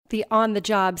The On the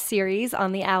Job series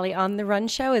on the Allie on the Run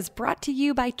show is brought to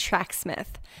you by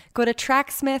Tracksmith. Go to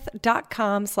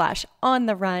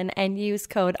tracksmith.com/ontherun and use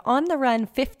code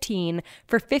ONTHERUN15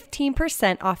 for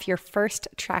 15% off your first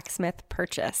Tracksmith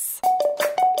purchase.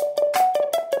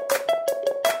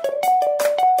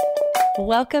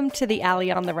 Welcome to the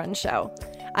Allie on the Run show.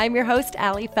 I'm your host,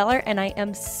 Allie Feller, and I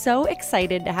am so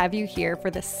excited to have you here for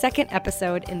the second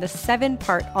episode in the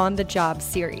 7-part On the Job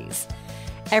series.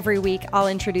 Every week, I'll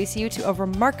introduce you to a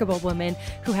remarkable woman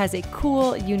who has a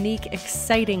cool, unique,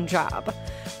 exciting job.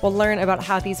 We'll learn about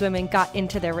how these women got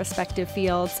into their respective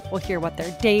fields, we'll hear what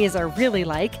their days are really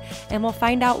like, and we'll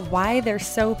find out why they're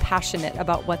so passionate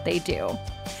about what they do.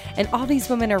 And all these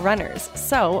women are runners,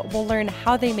 so we'll learn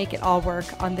how they make it all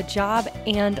work on the job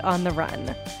and on the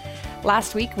run.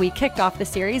 Last week, we kicked off the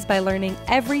series by learning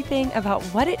everything about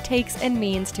what it takes and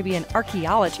means to be an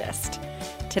archaeologist.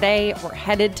 Today, we're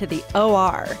headed to the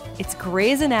OR. It's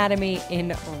Grey's Anatomy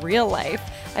in real life.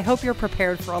 I hope you're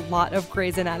prepared for a lot of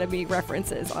Grey's Anatomy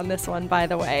references on this one, by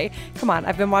the way. Come on,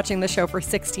 I've been watching the show for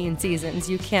 16 seasons.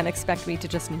 You can't expect me to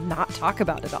just not talk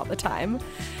about it all the time.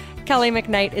 Callie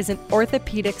McKnight is an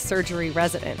orthopedic surgery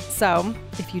resident. So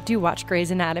if you do watch Grey's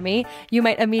Anatomy, you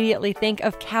might immediately think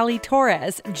of Callie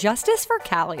Torres. Justice for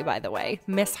Callie, by the way.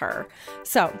 Miss her.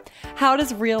 So how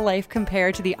does real life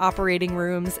compare to the operating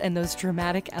rooms and those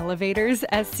dramatic elevators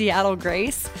as Seattle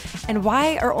Grace? And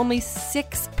why are only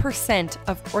 6%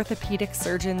 of orthopedic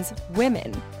surgeons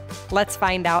women? Let's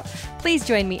find out. Please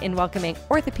join me in welcoming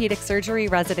orthopedic surgery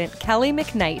resident Callie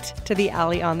McKnight to the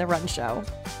Allie on the Run show.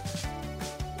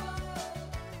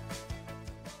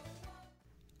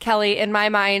 Callie, in my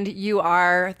mind, you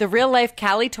are the real-life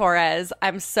Callie Torres.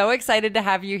 I'm so excited to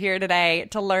have you here today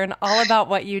to learn all about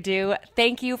what you do.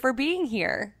 Thank you for being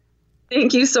here.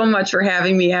 Thank you so much for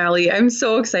having me, Allie. I'm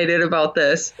so excited about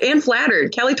this and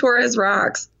flattered. Callie Torres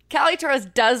rocks. Callie Torres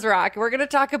does rock. We're going to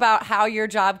talk about how your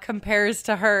job compares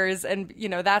to hers. And,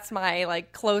 that's my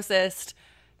closest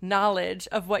knowledge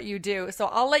of what you do. So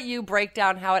I'll let you break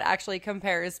down how it actually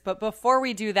compares. But before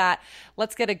we do that,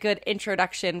 let's get a good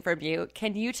introduction from you.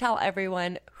 Can you tell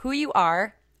everyone who you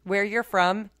are, where you're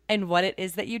from, and what it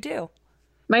is that you do?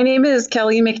 My name is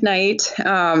Callie McKnight.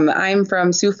 I'm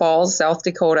from Sioux Falls, South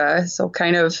Dakota, so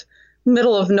kind of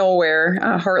middle of nowhere,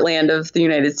 heartland of the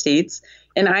United States.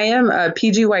 And I am a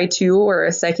PGY2 or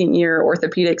a second year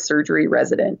orthopedic surgery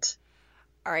resident.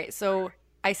 All right. So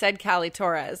I said Callie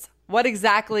Torres. What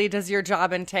exactly does your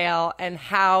job entail, and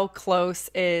how close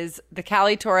is the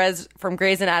Callie Torres from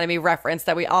Grey's Anatomy reference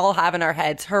that we all have in our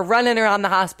heads? Her running around the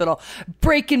hospital,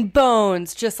 breaking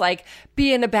bones, just like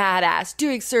being a badass,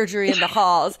 doing surgery in the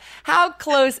halls. How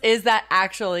close is that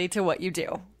actually to what you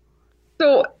do?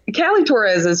 So Callie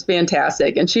Torres is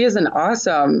fantastic, and she is an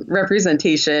awesome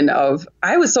representation of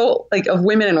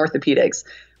women in orthopedics.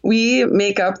 We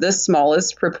make up the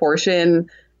smallest proportion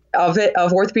of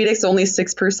orthopedics. Only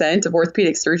 6% of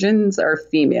orthopedic surgeons are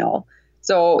female.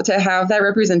 So to have that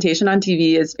representation on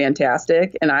TV is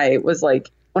fantastic. And I was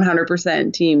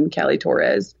 100% team Callie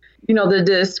Torres. The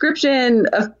description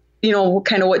of,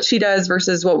 kind of what she does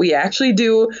versus what we actually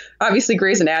do. Obviously,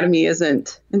 Grey's Anatomy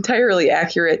isn't entirely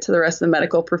accurate to the rest of the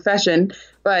medical profession,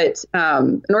 but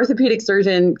an orthopedic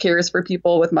surgeon cares for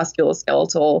people with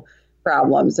musculoskeletal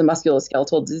problems and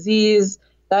musculoskeletal disease.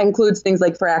 That includes things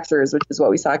like fractures, which is what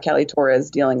we saw Callie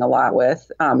Torres dealing a lot with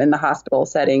in the hospital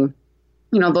setting.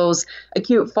 Those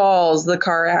acute falls, the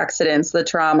car accidents, the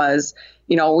traumas.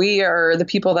 We are the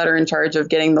people that are in charge of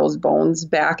getting those bones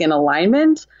back in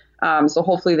alignment. So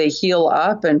hopefully they heal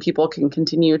up and people can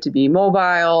continue to be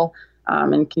mobile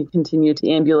and can continue to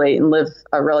ambulate and live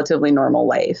a relatively normal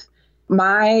life.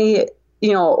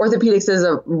 Orthopedics is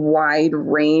a wide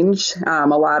range. A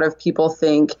lot of people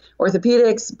think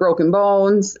orthopedics, broken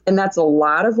bones, and that's a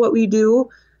lot of what we do.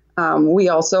 We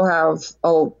also have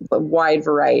a wide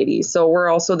variety. So we're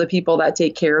also the people that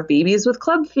take care of babies with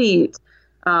club feet.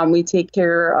 We take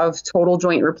care of total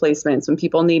joint replacements when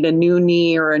people need a new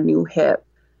knee or a new hip.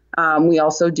 We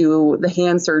also do the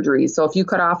hand surgery. So if you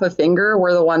cut off a finger,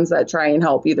 we're the ones that try and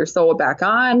help either sew it back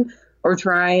on or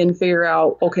try and figure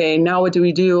out, okay, now what do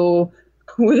we do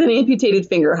with an amputated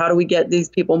finger? How do we get these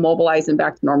people mobilized and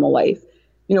back to normal life?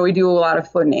 We do a lot of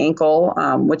foot and ankle,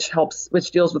 which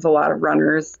deals with a lot of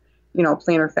runners,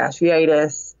 plantar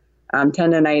fasciitis,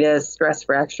 tendonitis, stress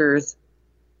fractures.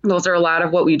 Those are a lot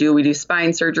of what we do. We do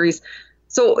spine surgeries.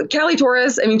 So Callie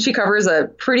Torres, she covers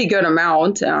a pretty good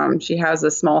amount. She has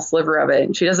a small sliver of it,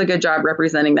 and she does a good job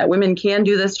representing that women can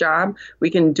do this job. We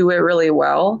can do it really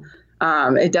well.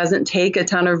 It doesn't take a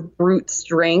ton of brute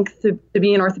strength to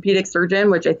be an orthopedic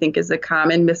surgeon, which I think is a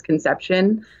common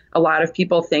misconception. a lot of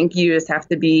people think you just have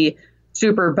to be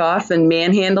super buff and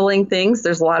manhandling things.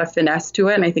 There's a lot of finesse to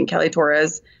it. And I think Callie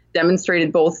Torres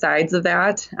demonstrated both sides of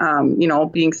that,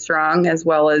 being strong as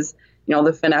well as,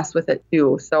 the finesse with it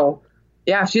too. So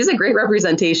yeah, she's a great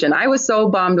representation. I was so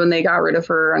bummed when they got rid of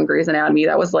her on Grey's Anatomy.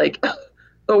 That was like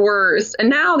the worst. And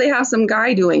now they have some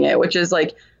guy doing it, which is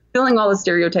like filling all the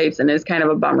stereotypes and is kind of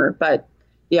a bummer. But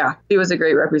yeah, she was a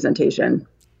great representation.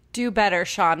 Do better,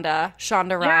 Shonda.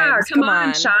 Shonda Rhimes. Yeah, come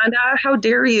on, Shonda. How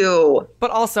dare you? But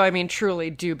also, truly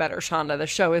do better, Shonda. The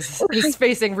show is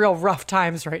facing real rough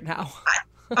times right now.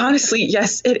 Honestly,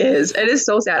 yes, it is. It is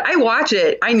so sad. I watch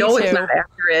it. I know it's not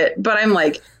accurate, but I'm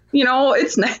like,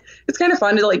 it's not, it's kind of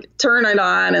fun to like turn it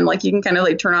on and like you can kind of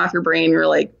like turn off your brain. You're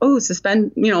like, oh,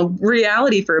 suspend,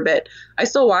 reality for a bit. I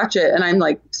still watch it and I'm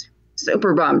like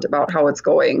super bummed about how it's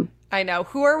going. I know.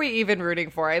 Who are we even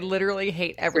rooting for? I literally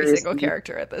hate every single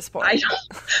character at this point.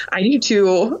 I do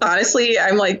too. Honestly,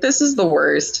 I'm like, this is the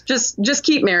worst. Just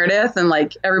keep Meredith and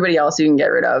like everybody else you can get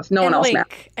rid of. No one else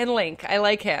matters. And Link. I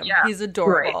like him. Yeah, he's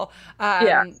adorable.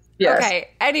 Right. Yes. Okay.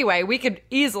 Anyway, we could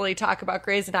easily talk about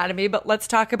Grey's Anatomy, but let's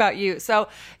talk about you. So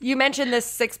you mentioned this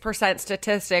 6%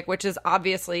 statistic, which is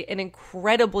obviously an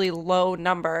incredibly low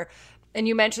number. And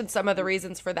you mentioned some of the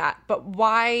reasons for that, but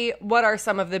what are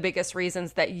some of the biggest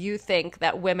reasons that you think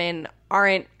that women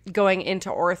aren't going into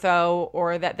ortho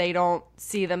or that they don't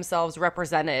see themselves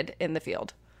represented in the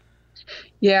field?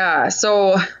 Yeah.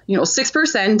 So,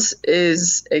 6%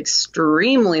 is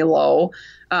extremely low.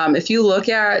 If you look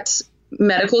at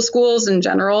medical schools in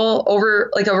general,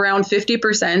 around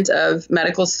 50% of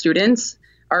medical students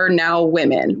are now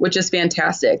women, which is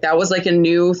fantastic. That was like a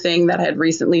new thing that had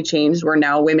recently changed where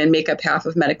now women make up half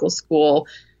of medical school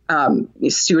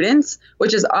students,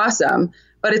 which is awesome.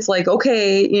 But it's like,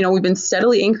 okay, we've been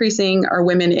steadily increasing our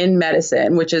women in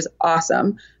medicine, which is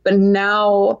awesome. But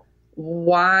now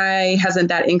why hasn't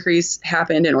that increase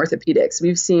happened in orthopedics?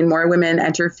 We've seen more women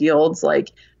enter fields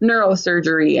like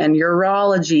neurosurgery and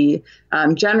urology,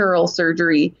 general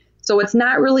surgery. So it's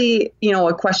not really,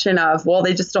 a question of, well,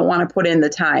 they just don't want to put in the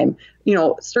time.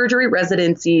 Surgery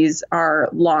residencies are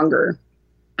longer.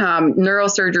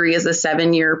 Neurosurgery is a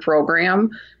 7-year program.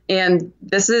 And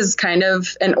this is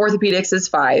and orthopedics is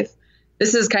 5.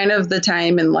 This is kind of the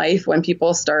time in life when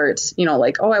people start,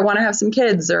 like, oh, I want to have some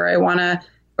kids or I want to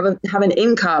have an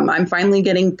income. I'm finally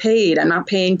getting paid. I'm not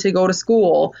paying to go to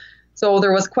school. So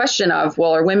there was question of,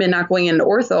 well, are women not going into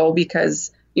ortho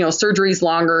because surgery's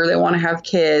longer, they want to have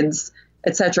kids,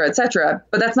 et cetera, et cetera.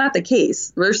 But that's not the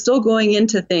case. They're still going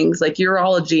into things like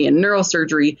urology and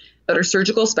neurosurgery that are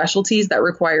surgical specialties that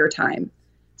require time.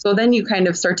 So then you kind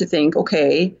of start to think,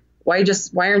 okay, why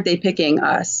aren't they picking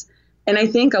us? And I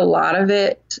think a lot of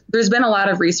it, there's been a lot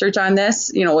of research on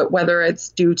this, whether it's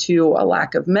due to a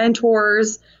lack of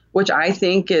mentors, which I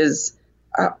think is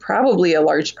probably a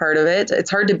large part of it. It's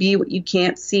hard to be what you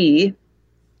can't see.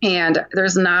 And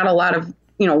there's not a lot of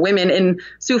women. In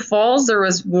Sioux Falls, there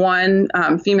was one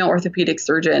female orthopedic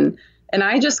surgeon. And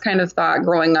I just kind of thought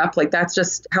growing up, like, that's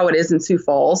just how it is in Sioux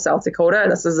Falls, South Dakota.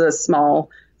 This is a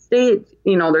small state.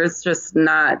 There's just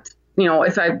not,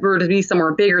 if I were to be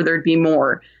somewhere bigger, there'd be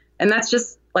more. And that's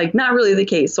just like not really the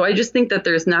case. So I just think that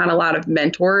there's not a lot of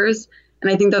mentors.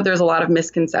 And I think that there's a lot of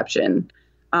misconception.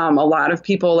 A lot of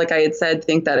people, like I had said,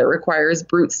 think that it requires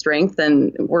brute strength.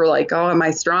 And we're like, oh, am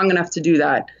I strong enough to do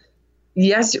that?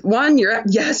 Yes,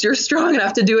 you're strong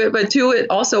enough to do it, but 2, it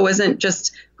also isn't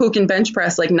just who can bench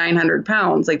press like 900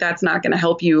 pounds. Like that's not going to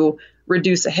help you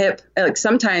reduce a hip. Like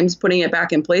sometimes putting it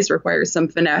back in place requires some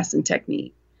finesse and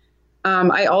technique.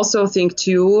 I also think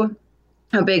too,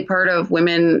 a big part of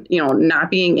women,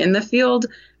 not being in the field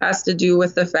has to do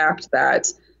with the fact that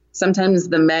sometimes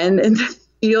the men in the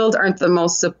field aren't the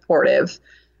most supportive.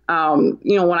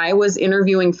 When I was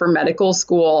interviewing for medical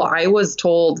school, I was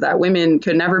told that women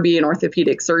could never be an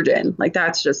orthopedic surgeon. Like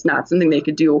that's just not something they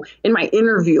could do. In my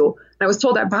interview, I was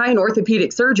told that by an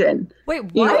orthopedic surgeon.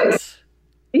 Wait, what?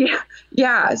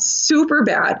 Yeah, super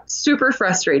bad, super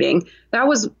frustrating. That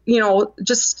was,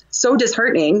 just so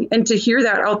disheartening. And to hear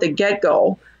that out the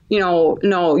get-go,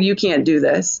 no, you can't do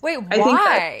this. Wait, why? I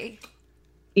think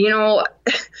that,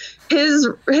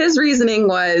 his reasoning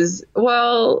was,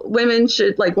 well, women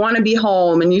should want to be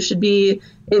home and you should be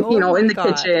in the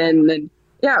kitchen. And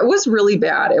yeah, it was really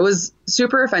bad. It was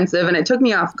super offensive. And it took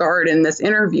me off guard in this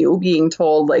interview being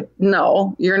told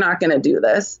no, you're not going to do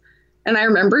this. And I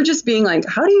remember just being like,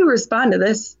 how do you respond to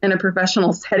this in a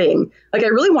professional setting? Like, I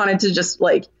really wanted to just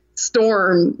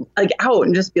storm out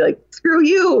and just be like, screw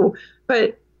you.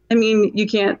 But you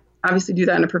can't obviously do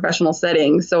that in a professional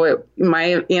setting. So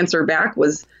my answer back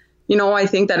was, I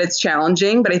think that it's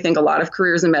challenging, but I think a lot of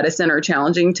careers in medicine are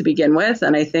challenging to begin with.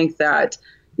 And I think that,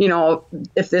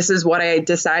 if this is what I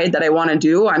decide that I want to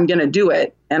do, I'm going to do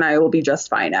it and I will be just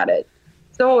fine at it.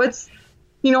 So it's,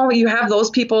 you have those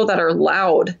people that are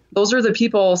loud. Those are the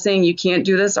people saying you can't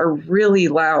do this are really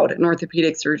loud in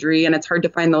orthopedic surgery. And it's hard to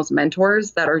find those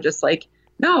mentors that are just like,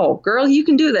 no, girl, you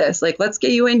can do this. Like, let's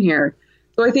get you in here.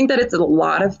 So I think that it's a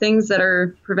lot of things that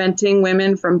are preventing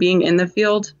women from being in the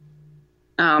field.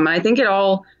 And I think they're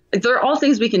all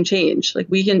things we can change. Like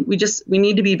we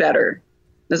need to be better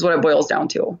is what it boils down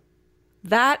to.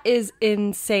 That is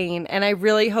insane. And I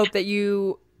really hope that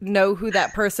you know who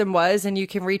that person was and you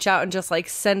can reach out and just like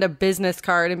send a business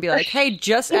card and be like, hey,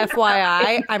 just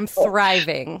FYI, I'm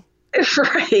thriving.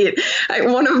 Right.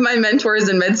 One of my mentors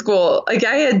in med school, like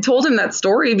I had told him that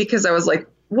story because I was like,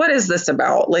 what is this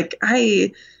about? Like,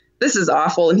 this is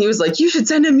awful. And he was like, you should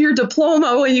send him your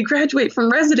diploma when you graduate from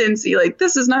residency. Like,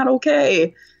 this is not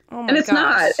okay. Oh my and it's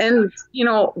gosh. not.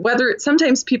 And,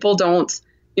 sometimes people don't,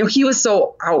 he was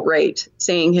so outright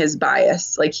saying his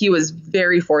bias, like he was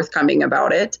very forthcoming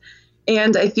about it.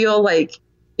 And I feel like,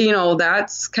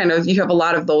 that's kind of, you have a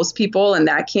lot of those people in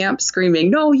that camp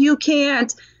screaming, no, you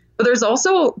can't. But there's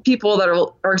also people that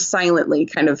are silently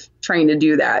kind of trying to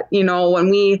do that. When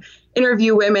we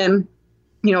interview women,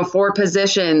 for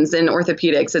positions in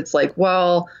orthopedics, it's like,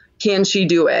 well, can she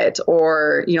do it?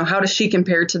 Or, how does she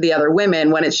compare to the other women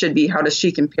when it should be, how does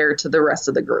she compare to the rest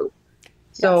of the group?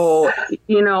 So,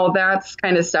 that's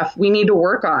kind of stuff we need to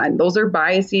work on. Those are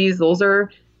biases. Those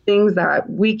are things that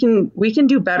we can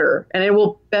do better, and it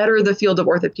will better the field of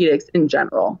orthopedics in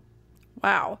general.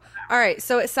 Wow. All right.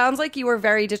 So it sounds like you were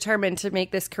very determined to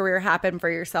make this career happen for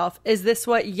yourself. Is this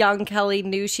what young Callie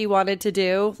knew she wanted to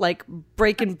do? Like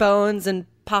breaking bones and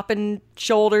popping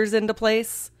shoulders into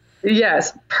place?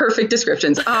 Yes. Perfect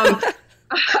descriptions. I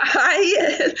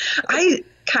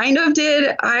kind of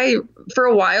did. For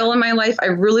a while in my life, I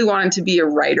really wanted to be a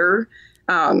writer.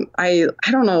 I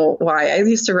don't know why. I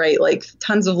used to write like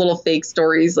tons of little fake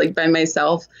stories like by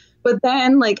myself. But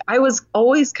then like I was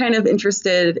always kind of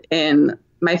interested in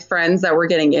my friends that were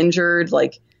getting injured.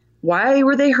 Like, why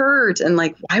were they hurt? And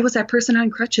like, why was that person on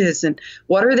crutches? And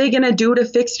what are they going to do to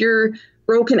fix your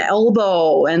broken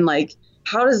elbow? And like,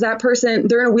 how does that person,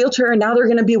 they're in a wheelchair and now they're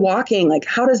going to be walking. Like,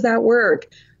 how does that work?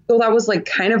 So that was like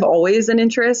kind of always an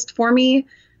interest for me.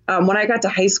 When I got to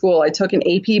high school, I took an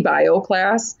AP bio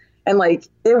class and like,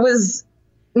 it was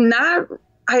not,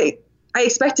 I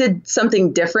expected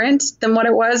something different than what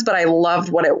it was, but I loved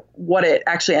what it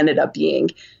actually ended up being.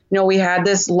 We had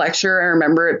this lecture. I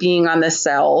remember it being on the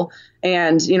cell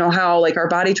and, how like our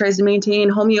body tries to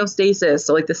maintain homeostasis.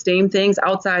 So like the same things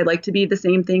outside like to be the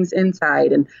same things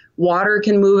inside, and water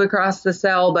can move across the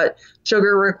cell, but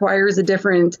sugar requires a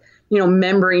different,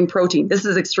 membrane protein. This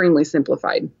is extremely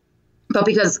simplified. But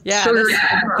because sugar,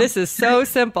 this is so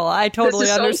simple. I totally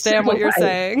understand what you're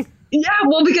saying. Yeah,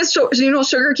 well, because,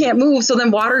 sugar can't move. So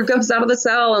then water comes out of the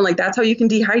cell and like that's how you can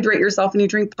dehydrate yourself when you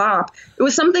drink pop. It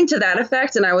was something to that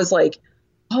effect. And I was like,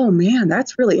 oh, man,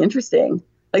 that's really interesting.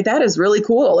 Like, that is really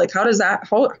cool. Like,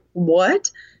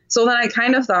 what? So then I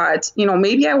kind of thought,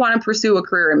 maybe I want to pursue a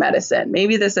career in medicine.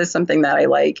 Maybe this is something that I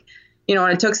like. And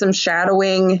I took some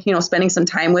shadowing, spending some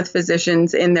time with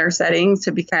physicians in their settings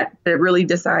to really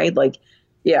decide like,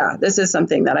 yeah, this is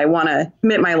something that I want to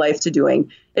commit my life to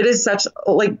doing. It is such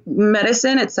like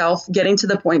medicine itself, getting to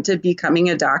the point to becoming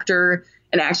a doctor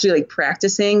and actually like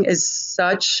practicing is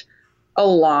such a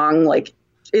long, like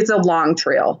it's a long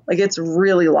trail. Like it's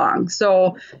really long.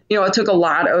 So, it took a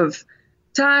lot of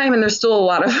time and there's still a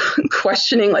lot of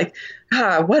questioning, like,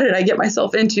 what did I get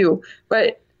myself into?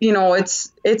 But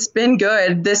it's been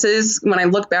good. This is when I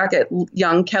look back at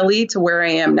young Callie to where I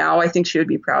am now, I think she would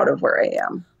be proud of where I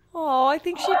am. Oh, I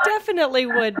think she definitely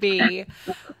would be.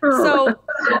 So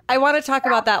I want to talk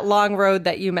about that long road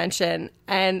that you mentioned.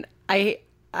 And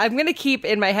I'm going to keep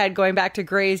in my head going back to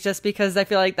grades just because I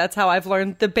feel like that's how I've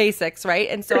learned the basics, right?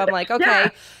 And so I'm like,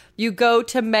 okay, you go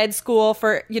to med school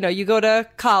for, you go to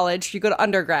college, you go to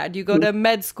undergrad, you go to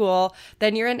med school,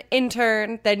 then you're an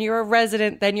intern, then you're a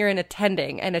resident, then you're an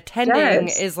attending. And attending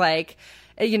is like,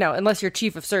 unless you're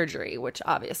chief of surgery, which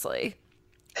obviously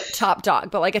top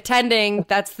dog, but like attending,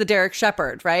 that's the Derek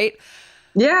Shepherd, right?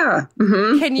 Yeah.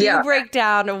 Mm-hmm. Can you break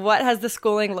down what has the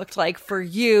schooling looked like for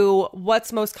you?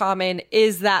 What's most common?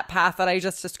 Is that path that I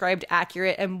just described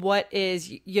accurate? And what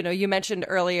is, you mentioned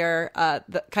earlier,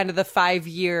 the kind of the 5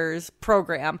 years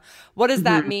program. What does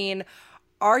that mean?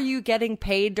 Are you getting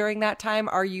paid during that time?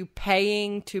 Are you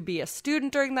paying to be a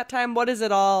student during that time? How does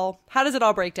it all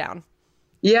break down?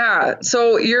 Yeah.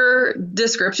 So your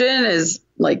description is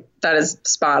like, that is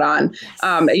spot on.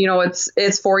 Yes.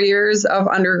 It's 4 years of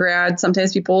undergrad.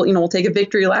 Sometimes people, will take a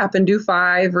victory lap and do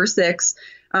 5 or 6.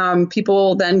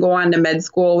 People then go on to med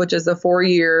school, which is a 4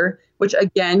 year, which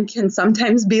again can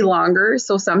sometimes be longer.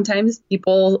 So sometimes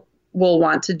people will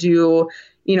want to do,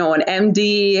 an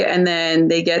MD, and then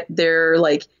they get their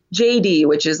like JD,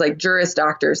 which is like Juris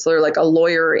Doctor. So they're like a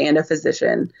lawyer and a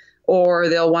physician. Or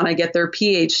they'll want to get their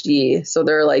PhD. So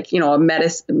they're like, a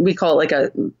medicine, we call it like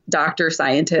a doctor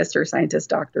scientist or scientist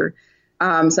doctor.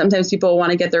 Sometimes people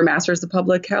want to get their master's of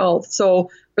public health. So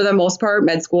for the most part,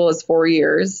 med school is 4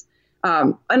 years.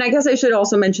 And I guess I should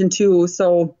also mention too,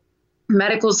 so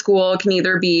medical school can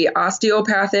either be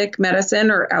osteopathic medicine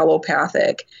or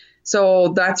allopathic. So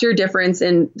that's your difference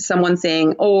in someone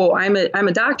saying, oh, I'm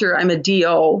a doctor, I'm a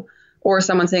DO, or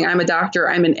someone saying, I'm a doctor,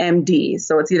 I'm an MD.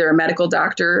 So it's either a medical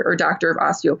doctor or doctor of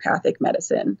osteopathic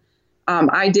medicine.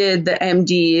 I did the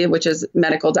MD, which is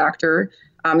medical doctor.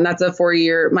 That's a 4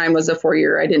 year. Mine was a 4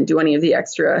 year. I didn't do any of the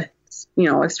extra,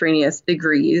 extraneous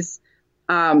degrees.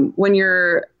 When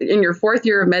you're in your 4th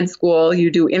year of med school,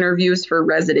 you do interviews for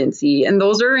residency, and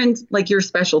those are in like your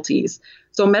specialties.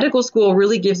 So medical school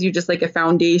really gives you just like a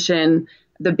foundation,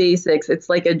 the basics. It's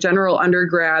like a general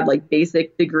undergrad, like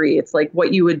basic degree. It's like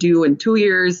what you would do in 2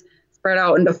 years, spread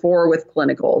out into 4 with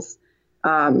clinicals.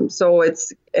 So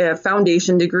it's a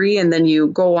foundation degree, and then you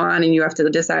go on and you have to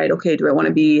decide, okay, do I want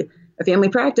to be a family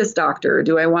practice doctor?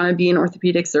 Do I want to be an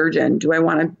orthopedic surgeon? Do I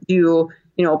want to do,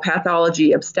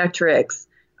 pathology, obstetrics?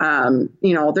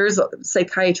 There's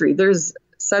psychiatry. There's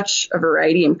such a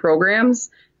variety in programs,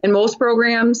 and most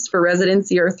programs for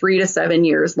residency are 3 to 7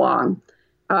 years long.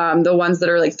 The ones that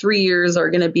are like 3 years are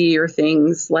going to be your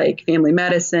things like family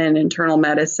medicine, internal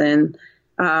medicine.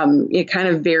 It kind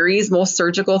of varies. Most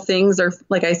surgical things are,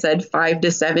 like I said, 5 to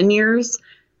 7 years.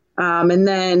 And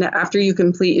then after you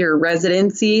complete your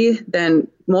residency, then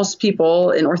most people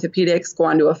in orthopedics go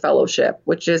on to a fellowship,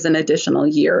 which is an additional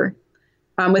year.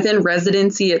 Within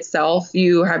residency itself,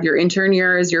 you have your intern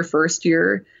year as your first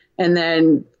year, and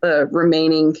then the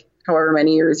remaining however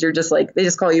many years, you're just like, they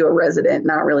just call you a resident,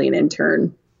 not really an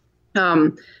intern.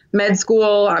 Med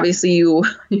school, obviously you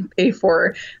pay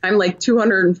for. I'm like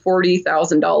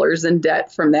 $240,000 in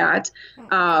debt from that.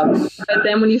 But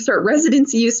then when you start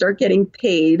residency, you start getting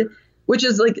paid, which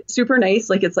is like super nice.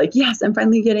 Like, it's like, yes, I'm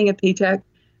finally getting a paycheck.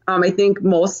 I think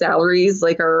most salaries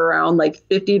like are around like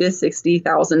 $50,000 to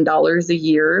 $60,000 a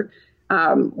year,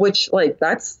 which like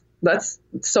that's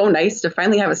so nice to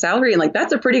finally have a salary, and like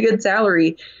that's a pretty good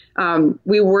salary.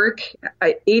 We work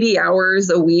 80 hours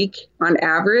a week on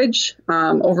average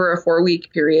over a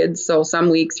 4-week period. So some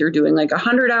weeks you're doing like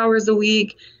 100 hours a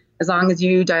week, as long as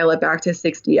you dial it back to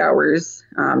 60 hours,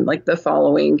 like the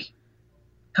following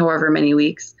however many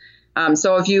weeks.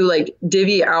 So if you like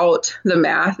divvy out the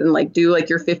math and like do like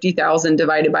your 50,000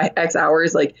 divided by X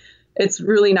hours, like it's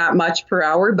really not much per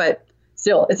hour, but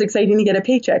still it's exciting to get a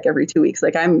paycheck every 2 weeks.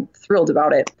 Like I'm thrilled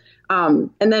about it.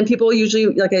 And then people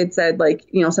usually, like I had said, like,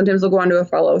 sometimes they'll go on to a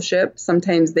fellowship.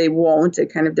 Sometimes they won't.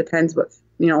 It kind of depends what,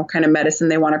 kind of medicine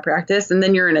they want to practice. And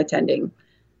then you're an attending.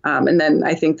 And then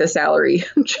I think the salary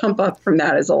jump up from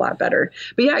that is a lot better.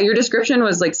 But yeah, your description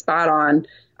was like spot on.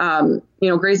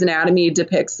 Grey's Anatomy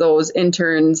depicts those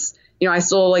interns. I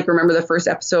still like remember the first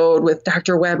episode with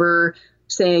Dr. Weber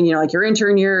saying, like your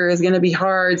intern year is going to be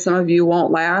hard. Some of you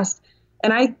won't last.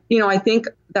 And I think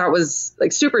that was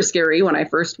like super scary when I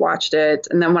first watched it.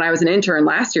 And then when I was an intern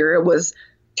last year, it was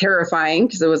terrifying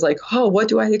because it was like, oh, what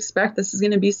do I expect? This is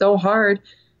going to be so hard.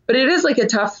 But it is like a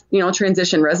tough,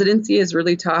 transition. Residency is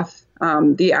really tough.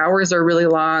 The hours are really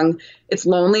long. It's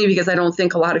lonely because I don't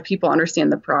think a lot of people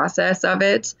understand the process of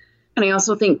it. And I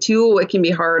also think, too, it can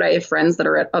be hard. I have friends that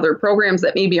are at other programs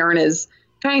that maybe aren't as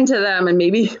kind to them and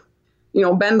maybe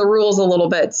bend the rules a little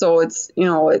bit. So it's,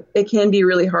 it can be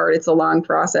really hard. It's a long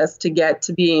process to get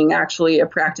to being actually a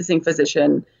practicing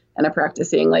physician and a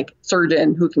practicing like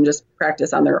surgeon who can just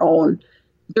practice on their own.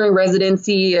 During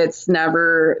residency, there's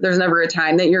never a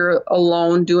time that you're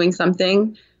alone doing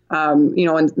something. In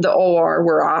the OR,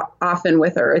 we're often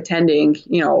with our attending,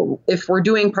 if we're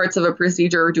doing parts of a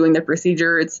procedure or doing the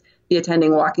procedure, it's the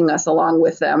attending walking us along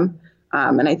with them.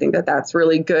 And I think that that's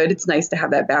really good. It's nice to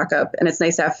have that backup, and it's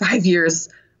nice to have 5 years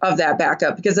of that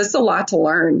backup because it's a lot to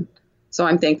learn. So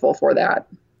I'm thankful for that.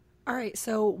 All right.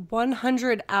 So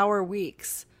 100-hour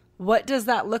weeks. What does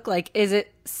that look like? Is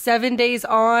it 7 days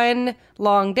on,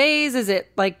 long days? Is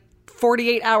it like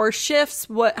 48-hour shifts?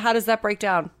 How does that break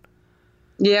down?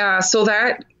 Yeah, so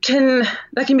that can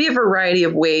be a variety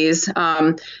of ways.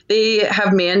 They have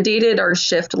mandated our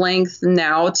shift length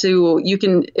now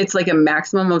it's like a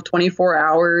maximum of 24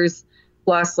 hours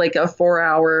plus like a 4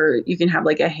 hour, you can have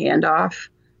like a handoff,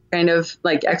 kind of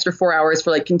like extra 4 hours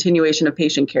for like continuation of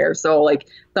patient care. So like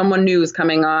someone new is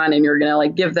coming on and you're going to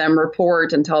like give them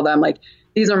report and tell them like,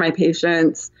 these are my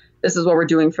patients. This is what we're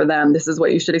doing for them. This is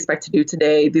what you should expect to do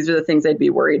today. These are the things I'd be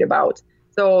worried about.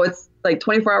 So it's like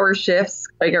 24-hour shifts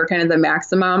like are kind of the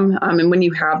maximum. And when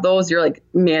you have those, you're like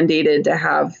mandated to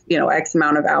have, X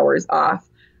amount of hours off.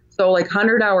 So like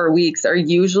 100-hour weeks are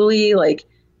usually like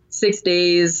 6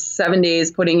 days, 7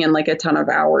 days, putting in like a ton of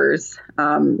hours,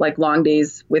 like long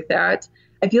days with that.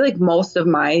 I feel like most of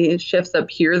my shifts up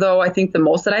here, though, I think the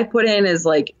most that I put in is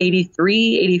like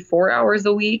 83, 84 hours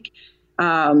a week,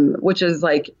 which is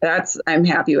like, I'm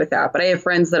happy with that. But I have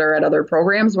friends that are at other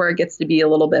programs where it gets to be a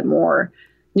little bit more.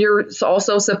 You're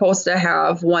also supposed to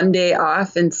have 1 day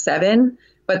off in 7,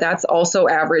 but that's also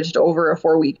averaged over a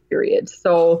 4-week period.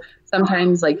 So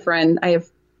sometimes like I have,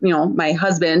 my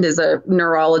husband is a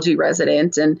neurology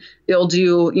resident and they'll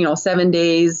do, 7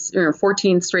 days or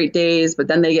 14 straight days, but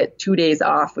then they get 2 days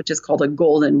off, which is called a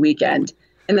golden weekend.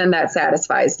 And then that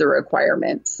satisfies the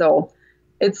requirement. So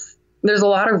there's a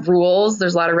lot of rules.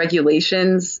 There's a lot of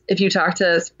regulations. If you talk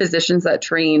to physicians that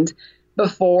trained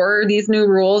before these new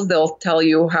rules, they'll tell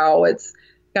you how it's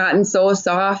gotten so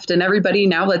soft and everybody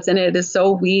now that's in it is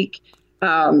so weak,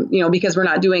 because we're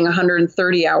not doing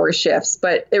 130-hour shifts,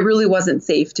 but it really wasn't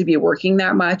safe to be working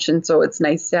that much. And so it's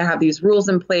nice to have these rules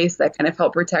in place that kind of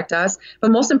help protect us, but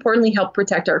most importantly, help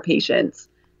protect our patients.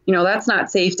 That's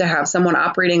not safe to have someone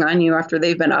operating on you after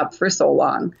they've been up for so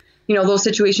long. Those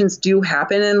situations do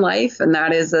happen in life, and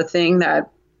that is a thing that,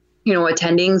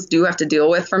 attendings do have to deal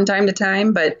with from time to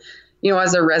time. But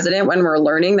as a resident, when we're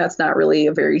learning, that's not really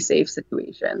a very safe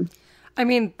situation. I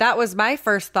mean, that was my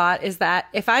first thought, is that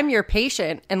if I'm your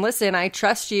patient and listen, I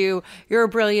trust you, you're a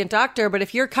brilliant doctor, but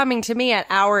if you're coming to me at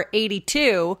hour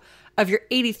 82 of your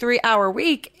 83-hour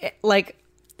week, like,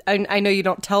 I know you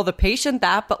don't tell the patient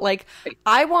that, but like,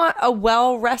 I want a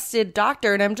well-rested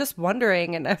doctor. And I'm just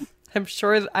wondering, and I'm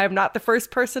sure I'm not the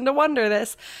first person to wonder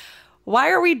this, why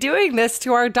are we doing this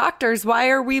to our doctors? Why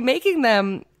are we making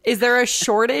them? Is there a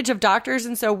shortage of doctors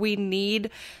and so we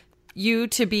need you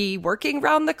to be working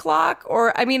round the clock?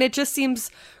 Or, I mean, it just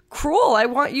seems cruel. I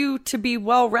want you to be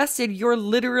well rested. You're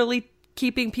literally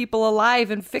keeping people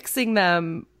alive and fixing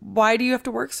them. Why do you have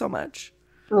to work so much?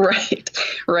 Right.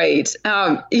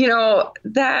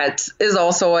 That is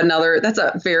also that's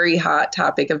a very hot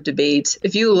topic of debate.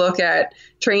 If you look at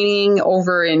training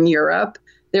over in Europe,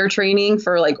 their training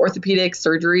for like orthopedic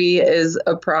surgery is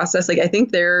a process. Like I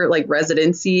think their like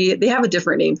residency, they have a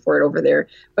different name for it over there,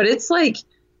 but it's like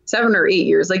 7 or 8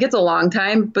 years. Like it's a long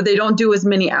time, but they don't do as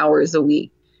many hours a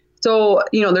week. So,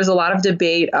 there's a lot of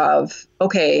debate of,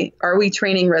 okay, are we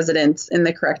training residents in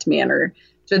the correct manner?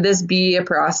 Should this be a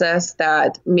process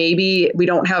that maybe we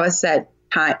don't have a set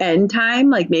end time?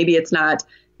 Like maybe it's not,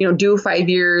 do 5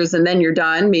 years and then you're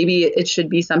done. Maybe it should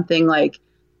be something like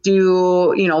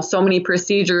do, so many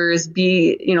procedures,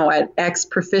 be, at X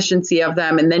proficiency of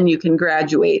them, and then you can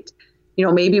graduate.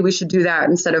 Maybe we should do that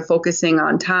instead of focusing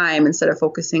on time, instead of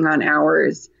focusing on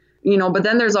hours, but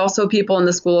then there's also people in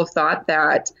the school of thought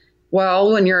that,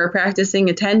 well, when you're practicing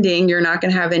attending, you're not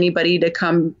going to have anybody to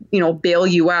come, bail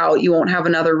you out. You won't have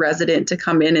another resident to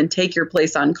come in and take your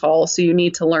place on call. So you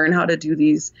need to learn how to do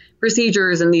these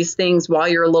procedures and these things while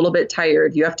you're a little bit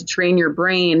tired. You have to train your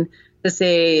brain to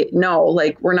say, no,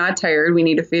 like we're not tired. We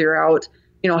need to figure out,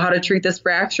 how to treat this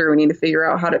fracture. We need to figure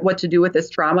out what to do with this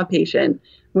trauma patient.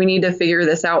 We need to figure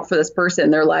this out for this person.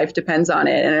 Their life depends on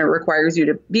it. And it requires you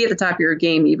to be at the top of your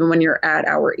game, even when you're at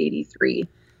hour 83.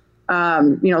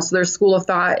 So there's school of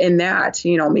thought in that,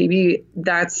 maybe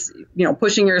that's,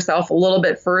 pushing yourself a little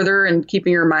bit further and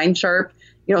keeping your mind sharp,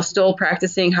 still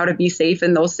practicing how to be safe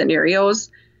in those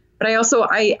scenarios. But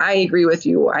I agree with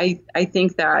you. I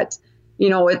think that,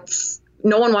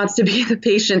 no one wants to be the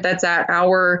patient that's at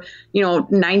hour,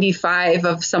 95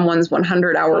 of someone's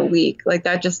 100-hour week. Like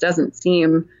that just doesn't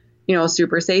seem,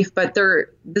 super safe. But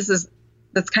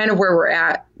that's kind of where we're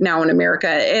at now in America.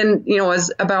 And,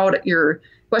 as about your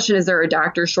question, is there a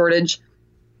doctor shortage?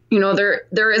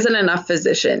 There isn't enough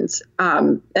physicians.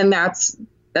 And that's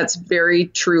very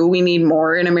true. We need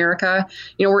more in America.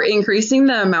 We're increasing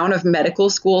the amount of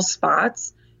medical school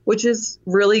spots, which is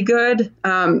really good.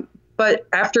 But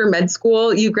after med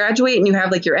school, you graduate and you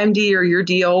have like your MD or your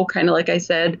DO, kind of like I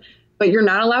said, but you're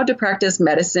not allowed to practice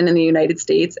medicine in the United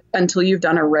States until you've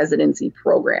done a residency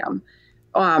program.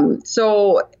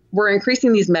 So we're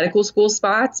increasing these medical school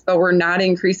spots, but we're not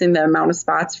increasing the amount of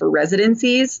spots for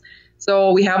residencies.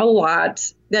 So we have a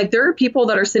lot, like there are people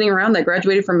that are sitting around that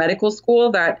graduated from medical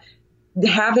school that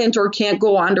haven't or can't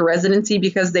go on to residency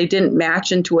because they didn't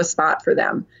match into a spot for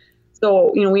them.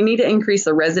 So, we need to increase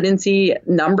the residency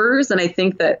numbers. And I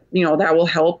think that, that will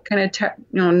help kind of,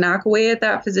 knock away at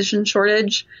that physician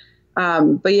shortage.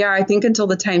 But yeah, I think until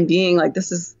the time being, like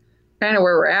this is kind of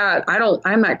where we're at.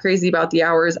 I'm not crazy about the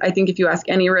hours. I think if you ask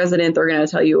any resident, they're going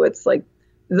to tell you it's like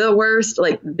the worst,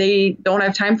 like they don't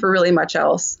have time for really much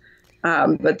else.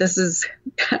 But this is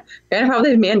kind of how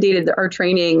they've mandated our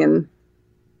training and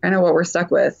kind of what we're stuck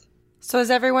with. So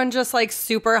is everyone just like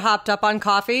super hopped up on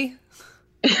coffee?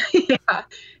 Yeah.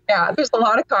 There's a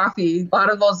lot of coffee. A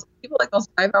lot of those people like those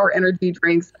 5-hour energy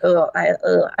drinks.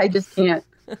 I just can't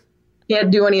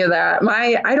do any of that.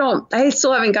 I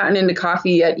still haven't gotten into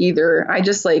coffee yet either. I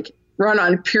just like run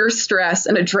on pure stress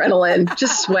and adrenaline,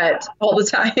 just sweat all the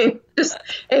time. Just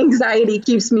anxiety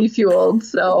keeps me fueled.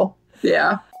 So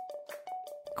yeah.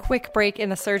 Quick break in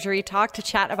the surgery talk to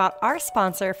chat about our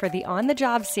sponsor for the On the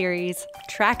Job series,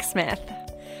 Tracksmith.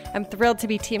 I'm thrilled to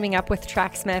be teaming up with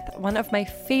Tracksmith, one of my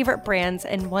favorite brands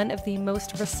and one of the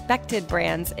most respected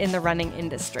brands in the running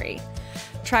industry.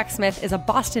 Tracksmith is a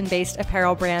Boston-based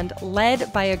apparel brand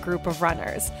led by a group of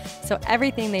runners. So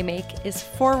everything they make is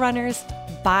for runners,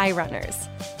 by runners.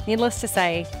 Needless to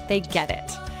say, they get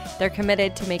it. They're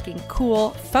committed to making cool,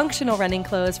 functional running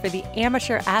clothes for the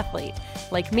amateur athlete,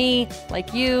 like me,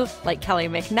 like you, like Callie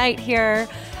McKnight here.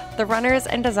 The runners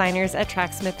and designers at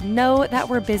Tracksmith know that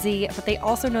we're busy, but they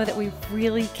also know that we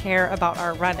really care about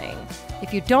our running.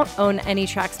 If you don't own any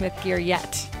Tracksmith gear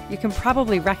yet, you can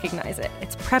probably recognize it.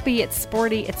 It's preppy, it's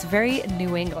sporty, it's very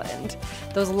New England.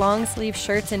 Those long sleeve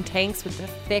shirts and tanks with the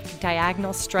thick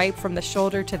diagonal stripe from the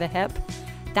shoulder to the hip,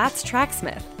 that's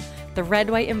Tracksmith. The red,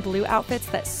 white, and blue outfits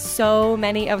that so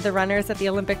many of the runners at the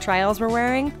Olympic trials were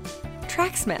wearing,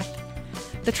 Tracksmith.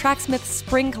 The Tracksmith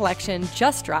Spring Collection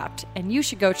just dropped, and you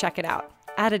should go check it out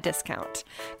at a discount.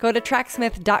 Go to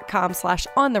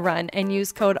tracksmith.com/ontherun and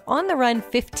use code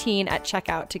ontherun15 at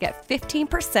checkout to get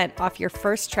 15% off your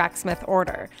first Tracksmith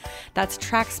order. That's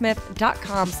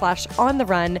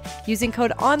tracksmith.com/ontherun using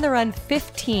code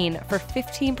ontherun15 for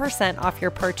 15% off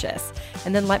your purchase.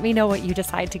 And then let me know what you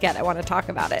decide to get. I want to talk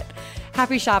about it.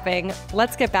 Happy shopping.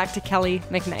 Let's get back to Callie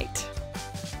McKnight.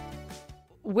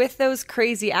 With those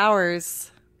crazy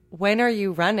hours, when are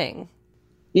you running?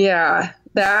 Yeah,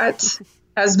 that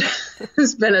has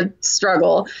been a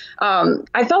struggle.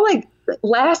 I felt like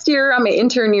last year on my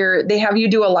intern year, they have you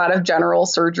do a lot of general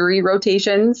surgery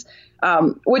rotations,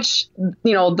 which,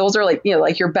 those are like,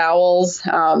 like your bowels.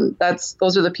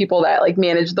 Those are the people that like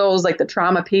manage those, like the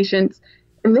trauma patients,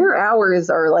 and their hours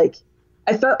are like,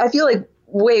 I feel like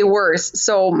way worse.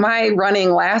 So my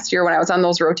running last year when I was on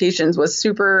those rotations was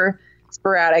super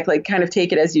sporadic, like kind of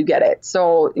take it as you get it.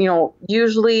 So,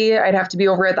 usually I'd have to be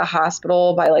over at the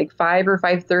hospital by like 5 or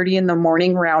 5:30 in the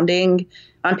morning rounding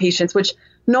on patients, which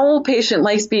no patient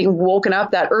likes being woken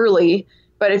up that early.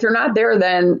 But if you're not there,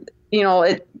 then,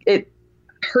 it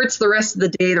hurts the rest of the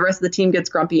day. The rest of the team gets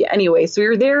grumpy anyway. So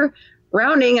you're there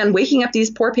rounding and waking up these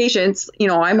poor patients.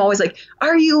 I'm always like,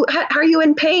 are you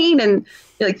in pain? And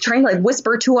like trying to like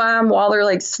whisper to them while they're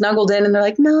like snuggled in and they're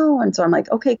like, no. And so I'm like,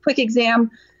 okay, quick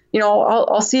exam.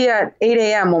 I'll see you at 8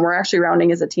 a.m. when we're actually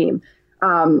rounding as a team.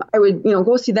 I would,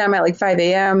 go see them at like 5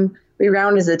 a.m. We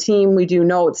round as a team. We do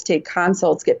notes, take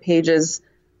consults, get pages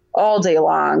all day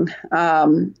long.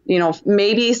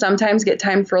 Maybe sometimes get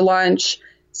time for lunch.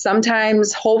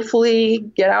 Sometimes hopefully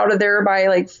get out of there by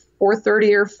like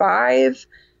 4:30 or 5.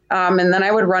 And then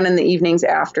I would run in the evenings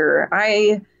after.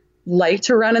 I like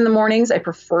to run in the mornings. I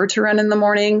prefer to run in the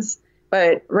mornings.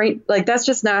 But that's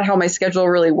just not how my schedule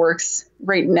really works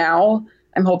right now.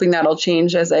 I'm hoping that'll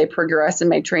change as I progress in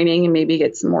my training and maybe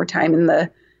get some more time in the,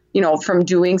 from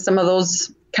doing some of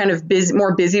those kind of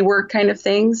more busy work kind of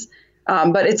things.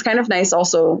 But it's kind of nice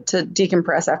also to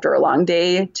decompress after a long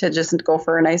day, to just go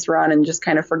for a nice run and just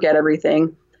kind of forget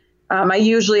everything. I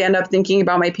usually end up thinking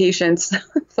about my patients,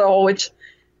 which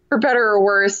for better or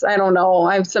worse, I don't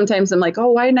know. Sometimes I'm like,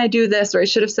 oh, why didn't I do this? Or I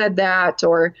should have said that.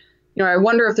 Or I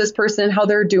wonder if this person, how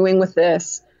they're doing with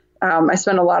this. I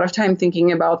spend a lot of time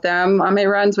thinking about them on my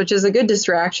runs, which is a good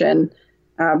distraction,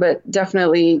 but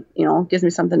definitely, gives me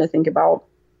something to think about.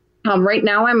 Right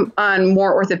now I'm on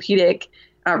more orthopedic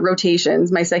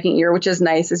rotations, my second year, which is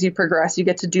nice. As you progress, you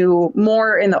get to do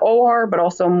more in the OR, but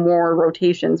also more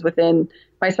rotations within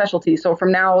my specialty. So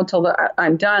from now until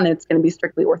I'm done, it's going to be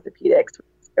strictly orthopedics, which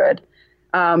is good.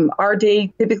 Our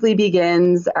day typically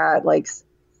begins at like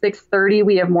 6:30.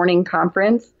 We have morning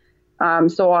conference.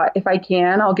 So if I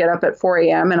can, I'll get up at 4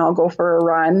 a.m. and I'll go for a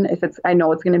run if I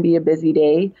know it's going to be a busy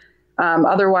day.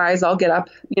 Otherwise, I'll get up,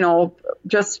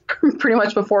 just pretty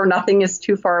much before nothing is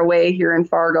too far away here in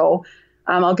Fargo.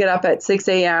 I'll get up at 6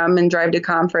 a.m. and drive to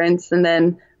conference, and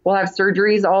then we'll have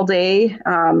surgeries all day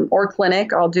or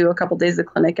clinic. I'll do a couple days of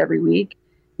clinic every week.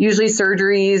 Usually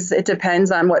surgeries, it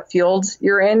depends on what field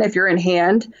you're in. If you're in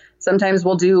hand, sometimes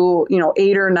we'll do,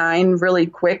 8 or 9 really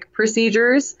quick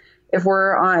procedures. If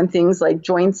we're on things like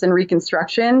joints and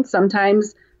reconstruction,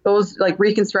 sometimes those like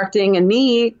reconstructing a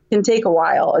knee can take a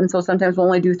while. And so sometimes we'll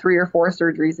only do 3 or 4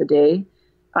 surgeries a day.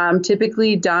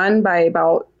 Typically done by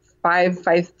about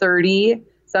 5:30.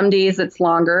 Some days it's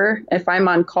longer. If I'm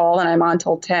on call and I'm on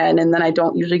till 10, and then I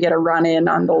don't usually get a run in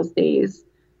on those days.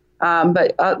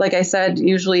 But like I said,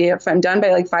 usually if I'm done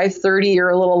by like 5:30 or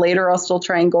a little later, I'll still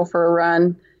try and go for a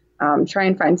run, try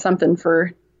and find something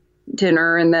for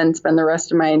dinner, and then spend the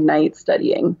rest of my night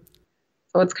studying.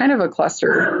 So it's kind of a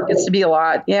cluster. It gets to be a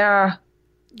lot. Yeah.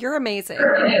 You're amazing.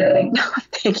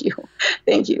 Thank you.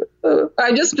 Thank you.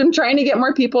 I just been trying to get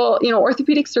more people,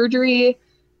 orthopedic surgery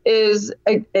is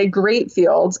a great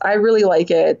field. I really like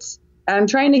it. I'm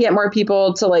trying to get more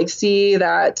people to like see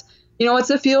that, it's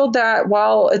a field that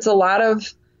while it's a lot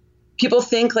of people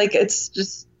think like it's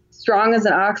just strong as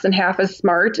an ox and half as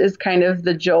smart is kind of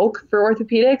the joke for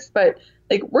orthopedics, but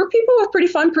like we're people with pretty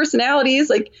fun personalities.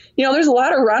 Like, there's a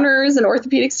lot of runners in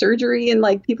orthopedic surgery and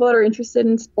like people that are interested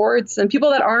in sports and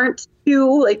people that aren't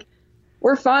too. Like,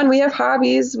 we're fun. We have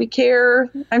hobbies. We care.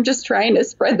 I'm just trying to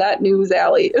spread that news,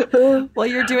 Allie. Well,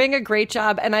 you're doing a great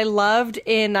job. And I loved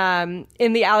in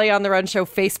the Allie on the Run show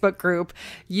Facebook group,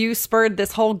 you spurred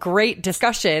this whole great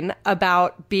discussion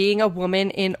about being a woman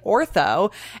in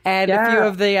ortho. And a few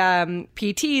of the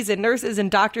PTs and nurses and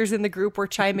doctors in the group were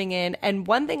chiming in. And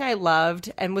one thing I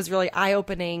loved and was really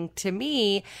eye-opening to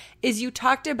me is you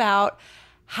talked about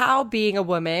how being a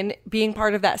woman, being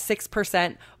part of that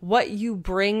 6%, what you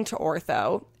bring to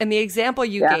ortho. And the example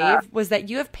you gave was that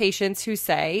you have patients who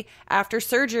say, after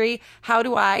surgery, how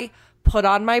do I put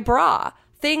on my bra?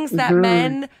 Things that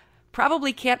men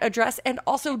probably can't address and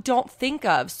also don't think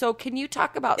of. So can you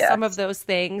talk about some of those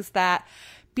things that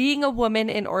being a woman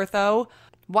in ortho,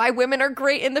 why women are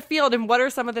great in the field, and what are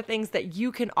some of the things that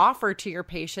you can offer to your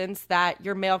patients that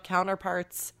your male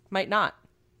counterparts might not?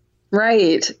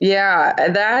 Right.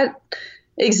 Yeah. That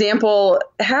example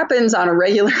happens on a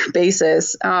regular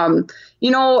basis.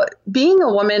 Being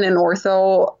a woman in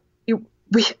ortho,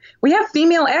 we have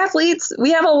female athletes.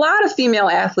 We have a lot of female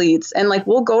athletes, and like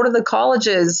we'll go to the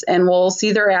colleges and we'll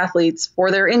see their athletes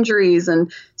for their injuries and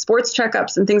sports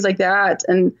checkups and things like that.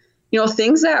 And,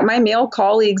 things that my male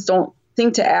colleagues don't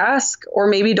think to ask, or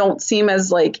maybe don't seem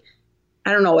as like,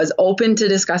 I don't know, as open to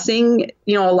discussing.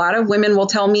 A lot of women will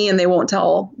tell me and they won't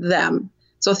tell them.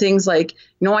 So things like,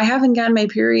 I haven't gotten my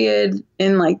period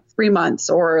in like 3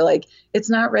 months, or like it's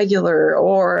not regular,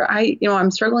 or I'm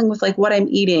struggling with like what I'm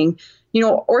eating.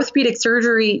 Orthopedic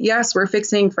surgery, yes, we're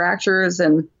fixing fractures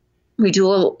and we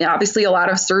do obviously a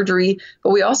lot of surgery,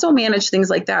 but we also manage things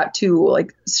like that too,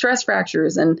 like stress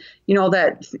fractures and,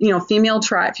 female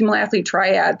athlete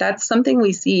triad. That's something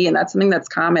we see, and that's something that's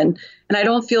common. And I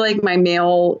don't feel like my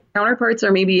male counterparts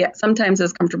are maybe sometimes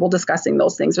as comfortable discussing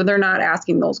those things, or they're not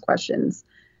asking those questions.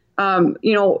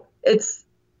 It's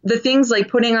the things like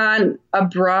putting on a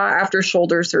bra after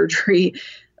shoulder surgery.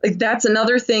 Like that's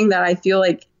another thing that I feel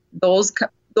like those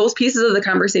pieces of the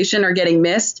conversation are getting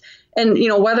missed. And,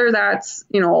 whether that's,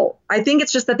 I think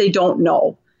it's just that they don't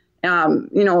know.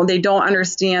 They don't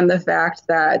understand the fact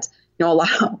that, a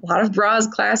lot of bras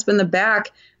clasp in the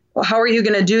back. Well, how are you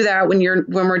going to do that when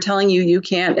we're telling you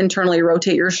can't internally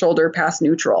rotate your shoulder past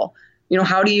neutral?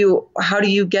 How do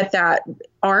you get that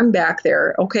arm back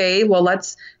there? Okay, well,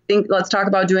 let's talk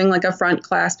about doing like a front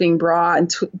clasping bra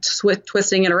and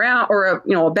twisting it around, or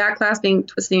a back clasping,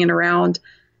 twisting it around.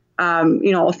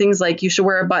 Things like you should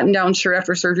wear a button down shirt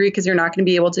after surgery because you're not going to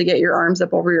be able to get your arms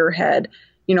up over your head.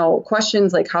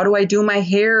 Questions like, how do I do my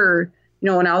hair?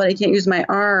 Now that I can't use my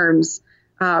arms.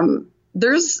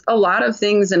 There's a lot of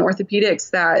things in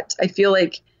orthopedics that I feel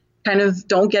like kind of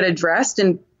don't get addressed,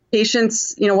 and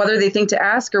patients, whether they think to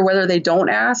ask or whether they don't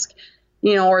ask,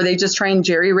 or they just try and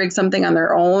jerry rig something on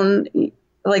their own.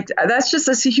 Like that's just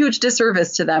a huge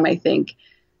disservice to them, I think.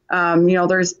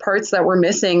 There's parts that we're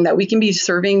missing that we can be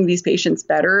serving these patients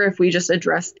better if we just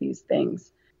address these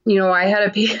things. I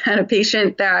had a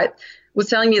patient that was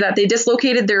telling me that they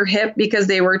dislocated their hip because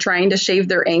they were trying to shave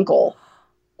their ankle.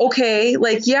 Okay,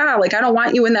 I don't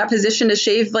want you in that position to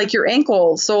shave like your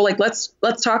ankle. So like, let's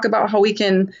talk about how we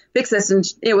can fix this. And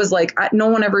it was like, no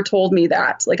one ever told me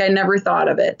that. Like, I never thought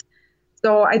of it.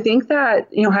 So I think that,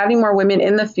 having more women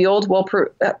in the field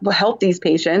will help these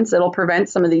patients. It'll prevent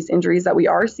some of these injuries that we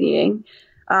are seeing.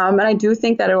 And I do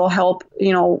think that it will help,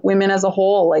 women as a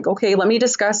whole. Like, okay, let me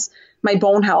discuss my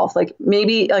bone health. Like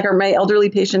maybe like are my elderly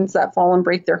patients that fall and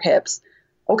break their hips.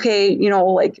 Okay,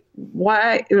 like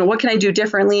what can I do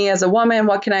differently as a woman?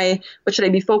 What should I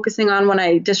be focusing on when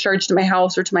I discharge to my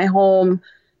house or to my home?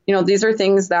 These are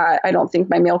things that I don't think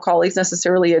my male colleagues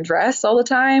necessarily address all the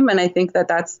time. And I think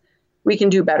that we can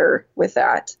do better with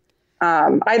that.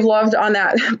 I loved on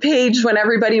that page when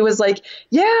everybody was like,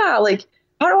 yeah, like,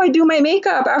 how do I do my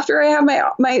makeup after I have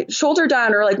my shoulder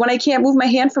done? Or like when I can't move my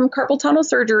hand from carpal tunnel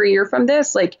surgery or from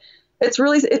this, like,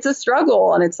 it's a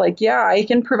struggle. And it's like, yeah, I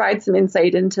can provide some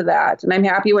insight into that. And I'm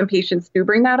happy when patients do